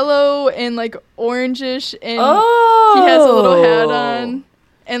yellow and like orangish, and he has a little hat on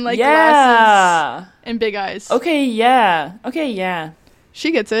and like glasses and big eyes. Okay, yeah.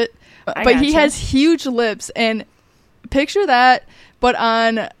 She gets it. But he has huge lips, and picture that, but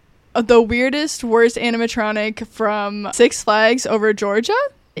on the weirdest, worst animatronic from Six Flags over Georgia.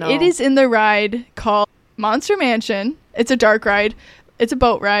 No. It is in the ride called Monster Mansion. It's a dark ride. It's a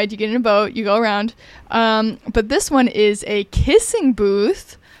boat ride. You get in a boat, you go around. But this one is a kissing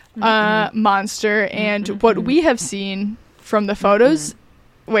booth monster. And what we have seen from the photos...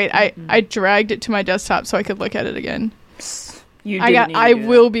 Wait, I dragged it to my desktop so I could look at it again. I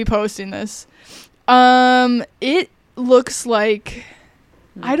will be posting this. It looks like...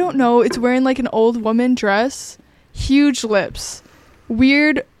 I don't know. It's wearing like an old woman dress. Huge lips.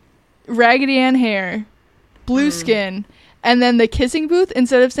 Weird Raggedy Ann hair. Blue skin. And then the kissing booth,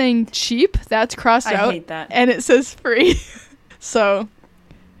 instead of saying cheap, that's crossed out. I hate that. And it says free. So,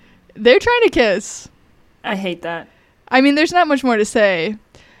 they're trying to kiss. I hate that. I mean, there's not much more to say.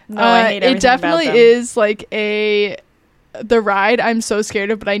 No, I hate everything it definitely about them. is like the ride I'm so scared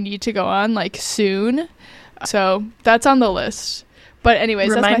of, but I need to go on like soon. So, that's on the list. But anyways,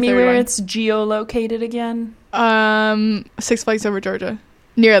 Remind that's my me third where one. it's geolocated again. Six Flags over Georgia,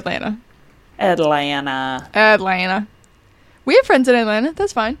 near Atlanta. Atlanta. We have friends in Atlanta.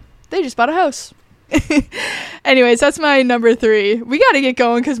 That's fine. They just bought a house. Anyways, that's my number 3. We got to get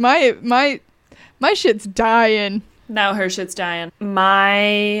going because my shit's dying. Now her shit's dying.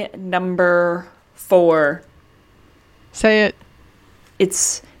 My number 4. Say it.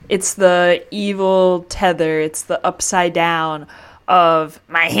 It's the evil tether. It's the upside down of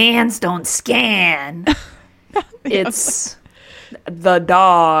my hands don't scan. It's the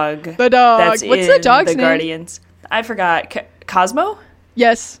dog. The dog. That's What's in the dog's the name? Guardians. I forgot. Cosmo?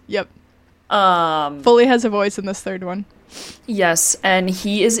 Yes. Yep. Fully has a voice in this third one. Yes, and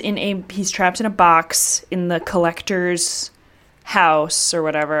he's trapped in a box in the collector's house or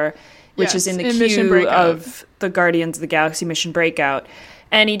whatever, which is in the queue of the Guardians of the Galaxy Mission Breakout.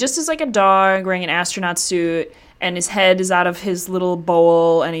 And he just is like a dog wearing an astronaut suit, and his head is out of his little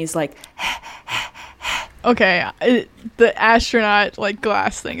bowl, and he's like... Okay, the astronaut, like,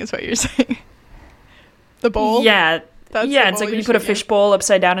 glass thing is what you're saying. The bowl? Yeah. It's like when you put a fish bowl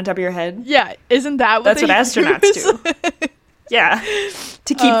upside down on top of your head. Yeah, isn't that what That's what astronauts do. Yeah,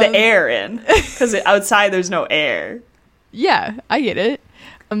 to keep the air in, because outside there's no air. Yeah, I get it.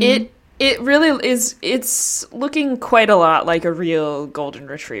 It really is. It's looking quite a lot like a real golden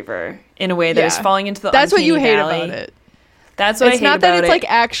retriever in a way that is falling into the. That's what you hate valley. about it. That's what I hate about it. It's not that it's like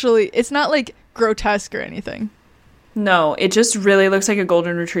actually. It's not like grotesque or anything. No, it just really looks like a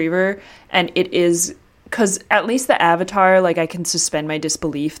golden retriever, and it is. Because at least the Avatar, like, I can suspend my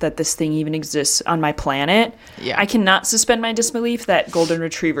disbelief that this thing even exists on my planet. Yeah. I cannot suspend my disbelief that golden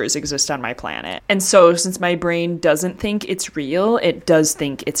retrievers exist on my planet. And so, since my brain doesn't think it's real, it does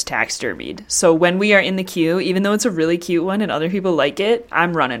think it's taxidermied. So when we are in the queue, even though it's a really cute one and other people like it,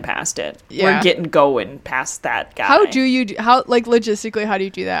 I'm running past it. Yeah. We're getting going past that guy. How logistically, how do you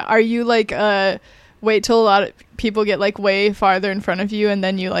do that? Are you, like, wait till a lot of people get, like, way farther in front of you and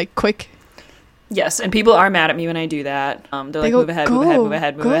then you, like, quick... Yes, and people are mad at me when I do that. They're like, move ahead.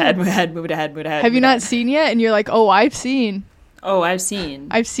 Have you not seen yet? And you're like, oh, I've seen. I've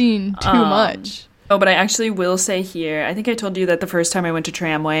seen too much. Oh, but I actually will say here, I think I told you that the first time I went to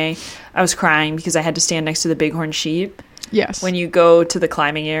Tramway, I was crying because I had to stand next to the bighorn sheep. Yes. When you go to the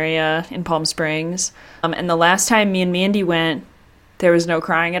climbing area in Palm Springs. And the last time me and Mandy went, there was no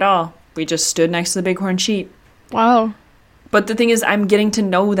crying at all. We just stood next to the bighorn sheep. Wow. But the thing is, I'm getting to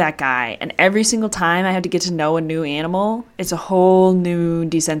know that guy. And every single time I have to get to know a new animal, it's a whole new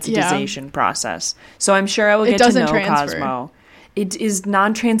desensitization process. So I'm sure I will get to know Cosmo. It is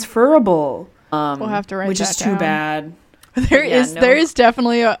non-transferable. We'll have to write that down. Which is too bad. There is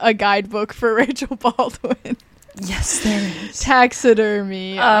definitely a guidebook for Rachel Baldwin. Yes, there is.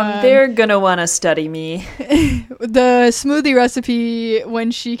 Taxidermy. They're gonna want to study me. The smoothie recipe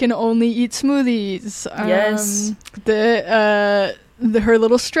when she can only eat smoothies. Yes. Her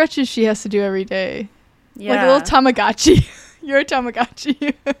little stretches she has to do every day. Yeah. Like a little Tamagotchi. You're a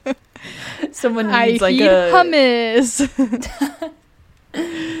Tamagotchi. Someone needs I eat hummus.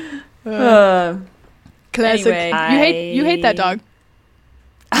 Classic. Anyway, you hate that dog.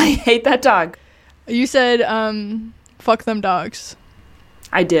 I hate that dog. You said, fuck them dogs.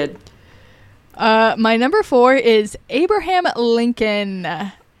 I did. My number 4 is Abraham Lincoln.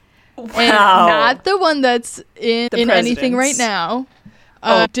 Wow. And not the one that's in anything right now.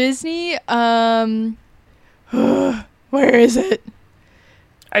 Disney, where is it?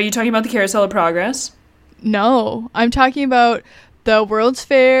 Are you talking about the Carousel of Progress? No, I'm talking about the World's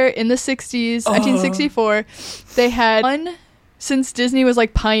Fair in the 60s, 1964. They had one... Since Disney was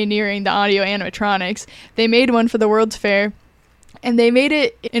like pioneering the audio animatronics, they made one for the World's Fair, and they made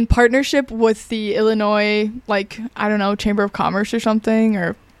it in partnership with the Illinois, Chamber of Commerce or something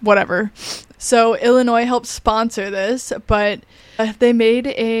or whatever. So Illinois helped sponsor this, but they made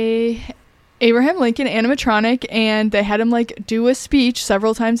a Abraham Lincoln animatronic, and they had him like do a speech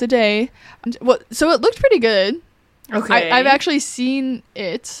several times a day. So it looked pretty good. Okay, I've actually seen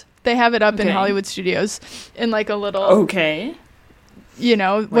it. They have it up in Hollywood Studios in like a little... Okay. You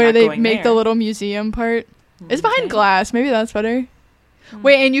know, where they make the little museum part. It's behind glass. Maybe that's better.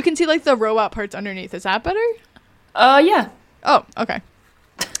 Wait, and you can see like the robot parts underneath. Is that better? Yeah. Oh, okay.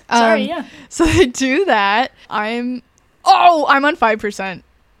 Sorry, yeah. So they do that. I'm on 5%.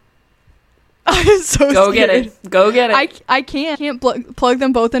 I'm so scared. Go get it. I can't plug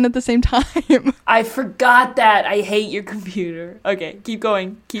them both in at the same time. I forgot that. I hate your computer. Okay, keep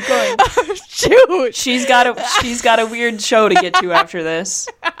going. Shoot. She's got a weird show to get to after this.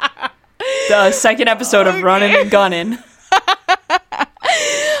 The second episode of Running and Gunning.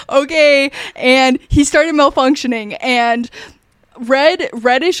 Okay, and he started malfunctioning, and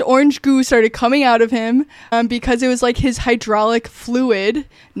reddish orange goo started coming out of him because it was like his hydraulic fluid.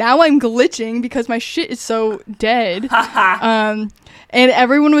 Now I'm glitching because my shit is so dead. And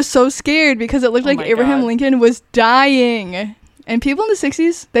everyone was so scared because it looked like Abraham Lincoln was dying. And people in the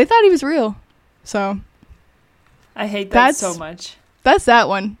 60s, they thought he was real. So I hate that so much. That's that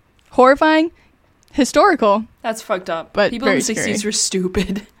one. Horrifying, historical. That's fucked up. But people in the 60s scary. were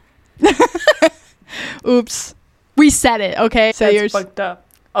stupid. Oops. We said it, okay? Say yours. Fucked up.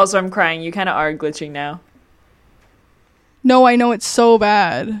 Also, I'm crying. You kind of are glitching now. No, I know it's so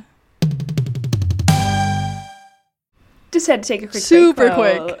bad. Just had to take a quick Super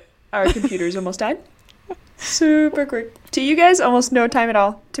break. quick. Our computers almost died. Super quick. To you guys, almost no time at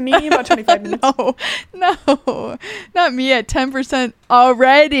all. To me, about 25 minutes. No. Not me at 10%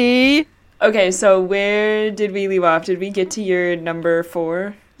 already. Okay, so where did we leave off? Did we get to your number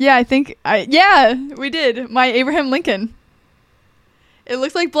 4? Yeah, I think we did. My Abraham Lincoln. It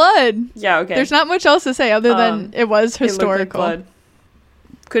looks like blood. Yeah, okay. There's not much else to say other than it was historical. It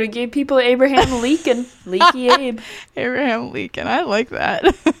could have gave people Abraham Lincoln. Leaky Abe. Abraham Lincoln. I like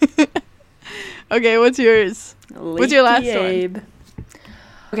that. Okay, what's yours? What's your last one?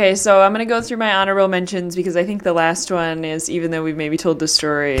 Okay, so I'm going to go through my honorable mentions because I think the last one is, even though we've maybe told the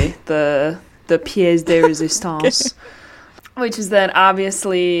story, the pièce de résistance. Okay. Which is that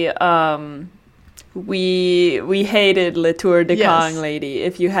obviously we hated Le Tour de Kong Lady.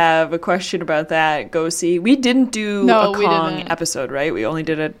 If you have a question about that, go see. We didn't do a Kong episode, right? We only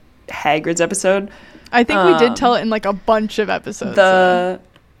did a Hagrid's episode. I think we did tell it in like a bunch of episodes.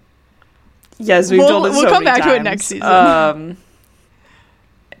 Yes, we've told it so many times. We'll come back to it next season.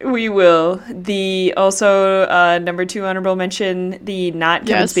 We will. Number 2 honorable mention, the not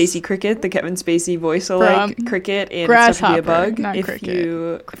Kevin Spacey cricket, the Kevin Spacey voice-alike cricket in It's Tough to Be a Bug. Not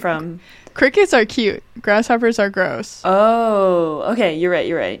cricket. Crickets are cute. Grasshoppers are gross. Oh, okay. You're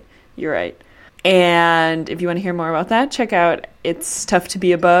right. And if you want to hear more about that, check out It's Tough to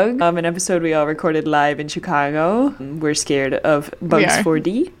Be a Bug, an episode we all recorded live in Chicago. We're scared of bugs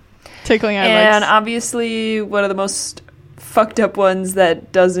 4D. Tickling our legs. And obviously one of the most fucked up ones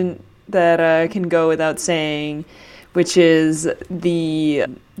that can go without saying, which is the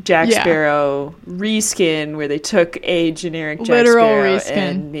Jack Sparrow reskin, where they took a generic Jack Sparrow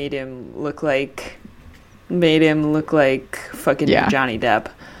and made him look like fucking Johnny Depp.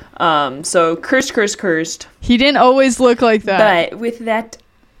 So cursed. He didn't always look like that. But with that,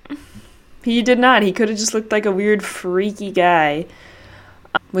 he did not. He could have just looked like a weird freaky guy.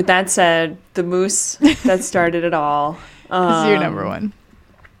 With that said, the moose that started it all. This is your number 1.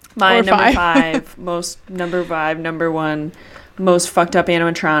 My number 1 most fucked up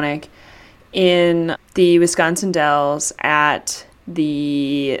animatronic in the Wisconsin Dells at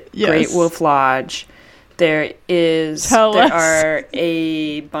the Great Wolf Lodge. There are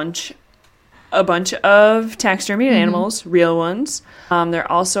a bunch of taxidermied animals, real ones. There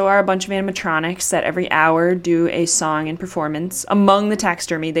also are a bunch of animatronics that every hour do a song and performance. Among the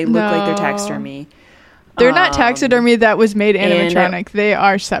taxidermy, they look like they're taxidermy. They're not taxidermy that was made animatronic. They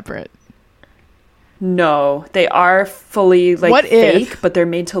are separate. No, they are fully fake, but they're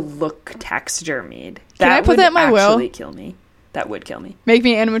made to look taxidermied. Can I put that in my will? That would kill me. That would kill me. Make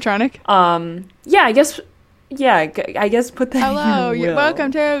me animatronic? Yeah, I guess. Yeah, I guess put that. Hello, you're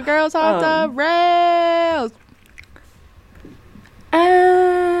welcome to Girls Off the Rails.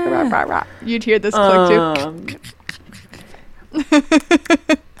 You'd hear this click too.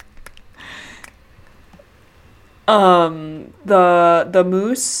 The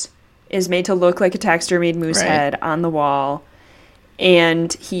moose is made to look like a taxidermied moose head on the wall,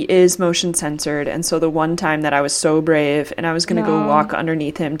 and he is motion censored. And so the one time that I was so brave and I was going to go walk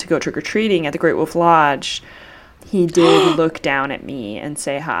underneath him to go trick-or-treating at the Great Wolf Lodge, he did look down at me and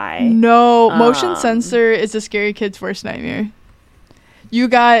say hi. No, motion censor is a scary kid's worst nightmare. You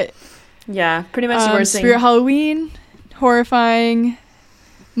got pretty much the worst thing. Spirit Halloween, horrifying.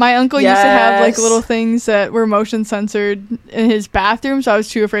 My uncle used to have like little things that were motion censored in his bathroom, so I was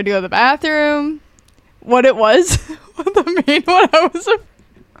too afraid to go to the bathroom. What it was, the main one I was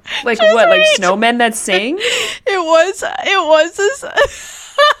like what, like snowmen that sing? It was this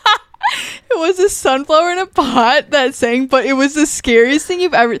it was this sunflower in a pot that sang, but it was the scariest thing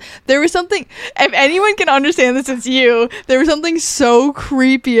you've ever. There was something, if anyone can understand this, it's you. There was something so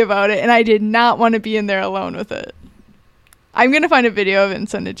creepy about it, and I did not want to be in there alone with it. I'm going to find a video of it and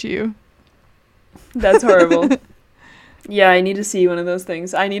send it to you. That's horrible. Yeah, I need to see one of those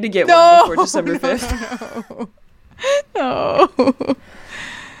things. I need to get one before December 5th. No.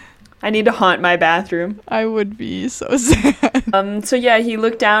 I need to haunt my bathroom. I would be so sad. So yeah, he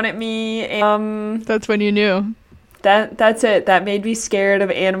looked down at me. That's when you knew. That's it. That made me scared of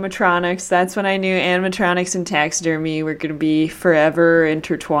animatronics. That's when I knew animatronics and taxidermy were going to be forever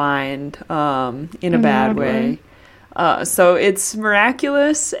intertwined in a bad way. So it's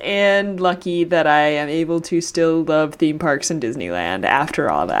miraculous and lucky that I am able to still love theme parks and Disneyland after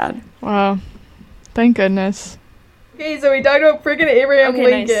all that. Wow. Thank goodness. Okay, so we talked about freaking Abraham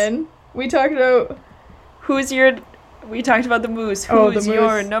Lincoln. Nice. We talked about... We talked about the moose. The Who's moose.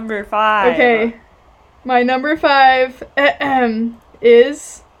 your number 5? Okay. My number 5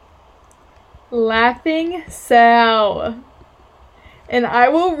 is Laughing Sal. And I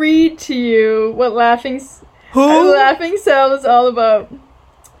will read to you what Laughing Sal is all about.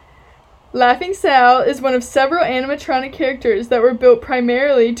 Laughing Sal is one of several animatronic characters that were built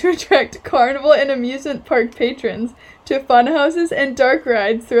primarily to attract carnival and amusement park patrons to fun houses and dark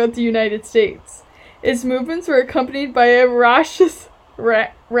rides throughout the United States. Its movements were accompanied by a raucous?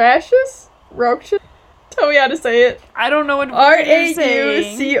 Tell me how to say it. I don't know what you're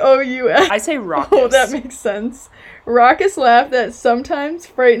saying. Raucous. I say raucous. Oh, that makes sense. Raucous laugh that sometimes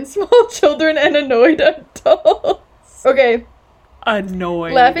frightens small children and annoyed adults. Okay.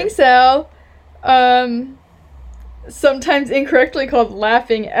 Annoyed. Laughing Sal, sometimes incorrectly called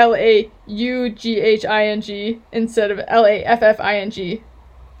Laughing, Laughin, instead of Laffing.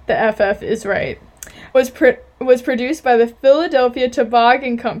 The FF is right. Was produced by the Philadelphia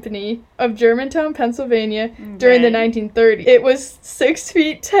Toboggan Company of Germantown, Pennsylvania during the 1930s. It was 6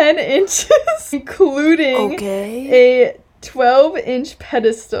 feet 10 inches, including a 12-inch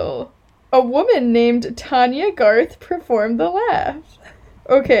pedestal. A woman named Tanya Garth performed the laugh.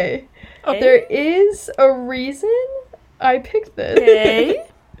 Okay. There is a reason I picked this. Okay.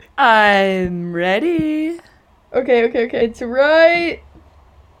 I'm ready. Okay. It's right.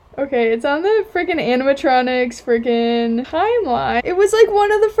 Okay, it's on the freaking animatronics freaking timeline. It was like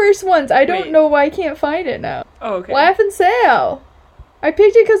one of the first ones. I don't know why I can't find it now. Oh, okay. Laughing Sal. I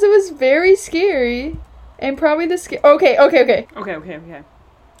picked it because it was very scary. And probably the Okay. Okay.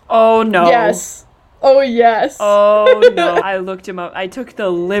 Oh, no. Yes. Oh, yes. Oh, no. I looked him up. I took the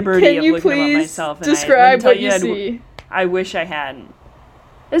liberty of looking him up myself. Can you please describe what you see? I wish I hadn't.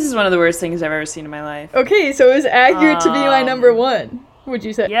 This is one of the worst things I've ever seen in my life. Okay, so it was accurate to be my number 1, would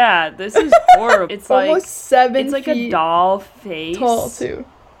you say? Yeah, this is horrible. It's almost 7 feet. It's like a doll face. Tall, too.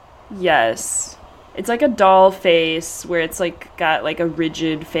 Yes. It's like a doll face where it's like got like a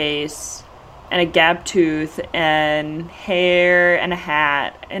rigid face and a gap tooth and hair and a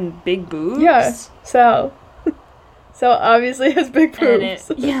hat and big boobs. Yeah, Sal. Sal obviously has big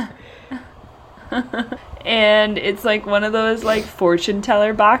boobs. And it's like one of those like fortune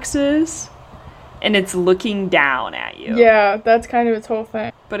teller boxes and it's looking down at you. Yeah, that's kind of its whole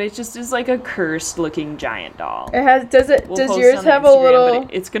thing. But it just is like a cursed looking giant doll. It has does We'll yours have a little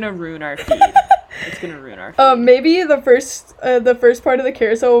but it's gonna ruin our feed. It's gonna ruin our feed. Maybe the first part of the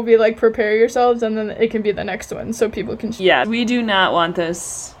carousel will be like prepare yourselves, and then it can be the next one so people can Yeah, we do not want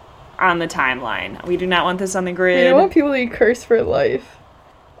this on the timeline. We do not want this on the grid. We don't want people to be cursed for life.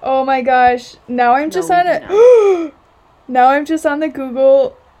 Oh my gosh. Now I'm just on it. Now I'm just on the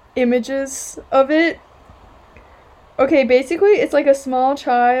Google images of it. Okay, basically it's like a small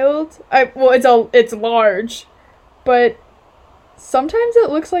child. It's large, but sometimes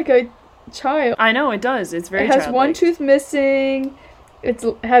it looks like a child. I know it does. It's very. It has childlike. one tooth missing. It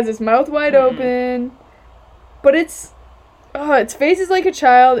has its mouth wide open, but its face is like a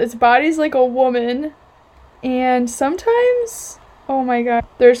child. Its body's like a woman, and sometimes, oh my god,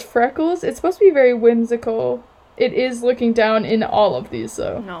 there's freckles. It's supposed to be very whimsical. It is looking down in all of these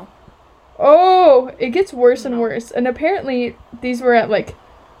though. No. Oh, it gets worse and worse. And apparently these were at like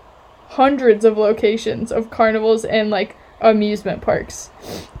hundreds of locations of carnivals and like amusement parks.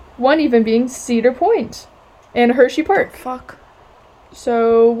 One even being Cedar Point and Hershey Park. Fuck.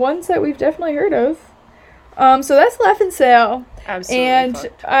 So ones that we've definitely heard of. So that's Laughing Sal. Absolutely. And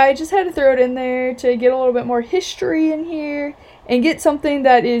fucked. I just had to throw it in there to get a little bit more history in here and get something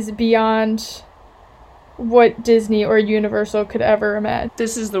that is beyond what Disney or Universal could ever imagine.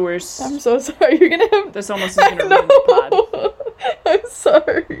 This is the worst. I'm so sorry. You're gonna have. This almost is gonna ruin the pod. I'm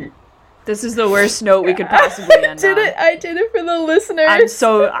sorry. This is the worst note we could possibly end on. I did it for the listeners.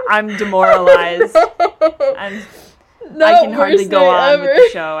 I'm demoralized. I can hardly go on with the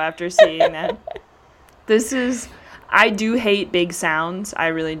show after seeing that. I do hate big sounds. I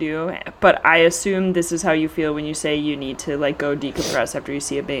really do. But I assume this is how you feel when you say you need to like go decompress after you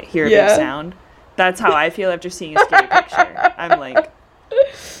hear a big sound. That's how I feel after seeing a scary picture. I'm like,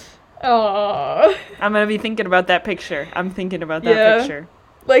 aww. I'm gonna be thinking about that picture. I'm thinking about that picture.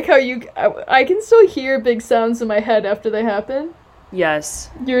 Like how I can still hear big sounds in my head after they happen. Yes.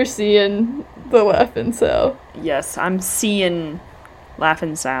 You're seeing the Laughing Sal. Yes, I'm seeing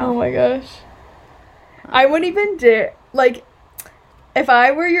Laughing Sal. Oh my gosh. I wouldn't even dare, like, if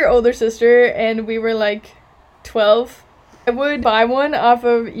I were your older sister and we were like 12, I would buy one off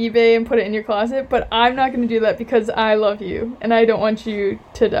of eBay and put it in your closet, but I'm not going to do that because I love you and I don't want you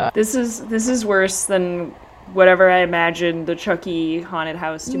to die. This is worse than whatever I imagined the Chucky haunted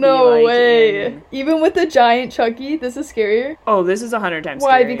house to be like. No way. Even with the giant Chucky, this is scarier. Oh, this is 100 times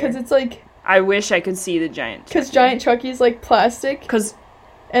Why? scarier. Because it's like... I wish I could see the giant Chucky. Because giant Chucky's like plastic.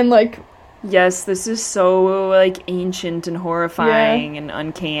 And like... Yes, this is so, like, ancient and horrifying and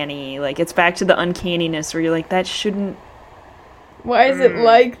uncanny. Like, it's back to the uncanniness where you're like, that shouldn't... Why is it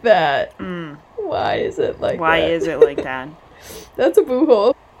like that? Why is it like that? Why is it like that? That's a boo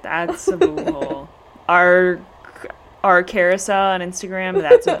hole. That's a boo hole. Our carousel on Instagram,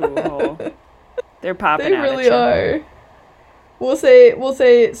 that's a boo hole. They're popping out. They really are. We'll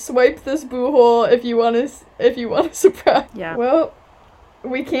say swipe this boo hole if you want to surprise. Yeah. Well,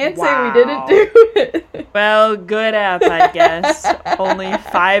 we can't say we didn't do it. Well, good app, I guess. Only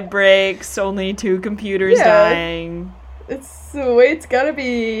 5 breaks, only 2 computers dying. It's the way it's gotta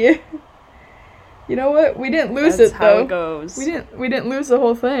be. You know what? We didn't lose That's it how though. it goes. We didn't lose the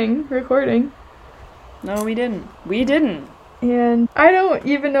whole thing recording. No, we didn't. We didn't. And I don't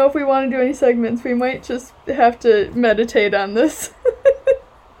even know if we want to do any segments. We might just have to meditate on this.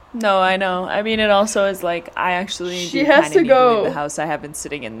 No, I know. I mean, it also is like, I actually She has to need go. to leave the house. I have been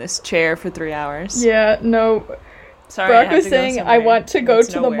sitting in this chair for 3 hours. Yeah, no. Sorry, Brock was saying, I want to go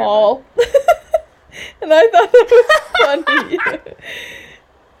to the mall. And I thought it was funny.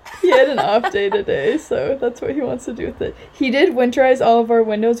 He had an off day today, so that's what he wants to do with it. He did winterize all of our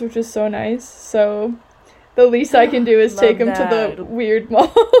windows, which is so nice. So the least I can do is take him to the weird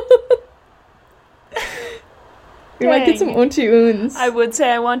mall. We might get some unti-uns. I would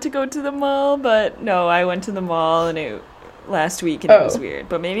say I want to go to the mall, but no, I went to the mall and last week and it was weird.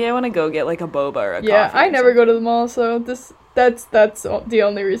 But maybe I want to go get like a boba or a coffee. Yeah, I never go to the mall, so that's the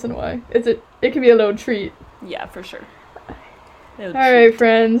only reason why. It can be a little treat. Yeah, for sure. All right,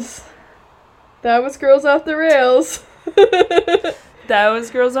 friends. That was Girls Off the Rails. That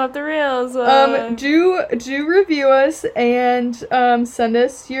was Girls Off the Rails. Do review us and send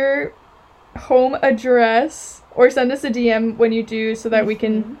us your home address. Or send us a DM when you do so that we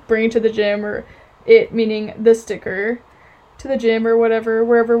can bring it to the gym, or it meaning the sticker, to the gym or whatever,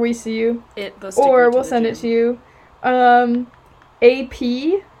 wherever we see you. Or we'll send it to you. AP,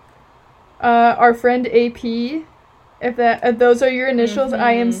 our friend AP, if those are your initials,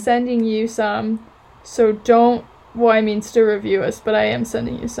 I am sending you some. So still review us, but I am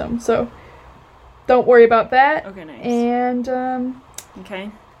sending you some. So don't worry about that. Okay, nice. And,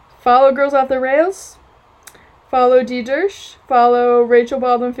 okay. Follow Girls Off the Rails. Follow D Dersh, follow Rachel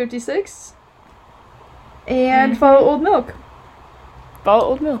Baldwin 56, and follow Old Milk. Follow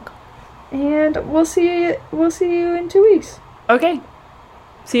Old Milk. And we'll see you in 2 weeks. Okay.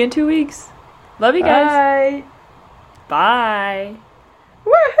 See you in 2 weeks. Love you guys. Bye. Bye.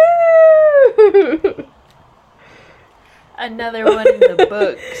 Woohoo! Another one in the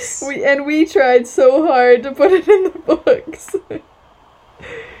books. We tried so hard to put it in the books.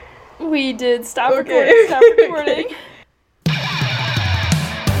 We did. Stop recording.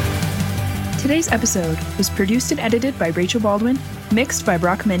 Today's episode was produced and edited by Rachel Baldwin, mixed by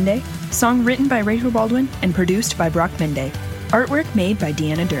Brock Mende, song written by Rachel Baldwin, and produced by Brock Mende. Artwork made by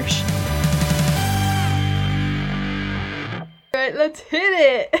Deanna Dersh. Alright, let's hit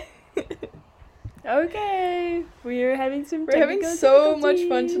it! Okay. We're having so much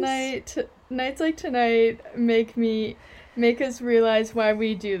fun tonight. Nights like tonight make us realize why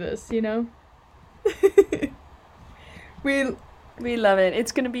we do this, you know? We love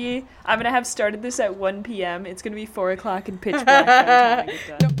it. I'm gonna have started this at 1 p.m. It's gonna be 4 o'clock and pitch black by the time I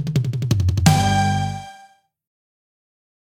get done.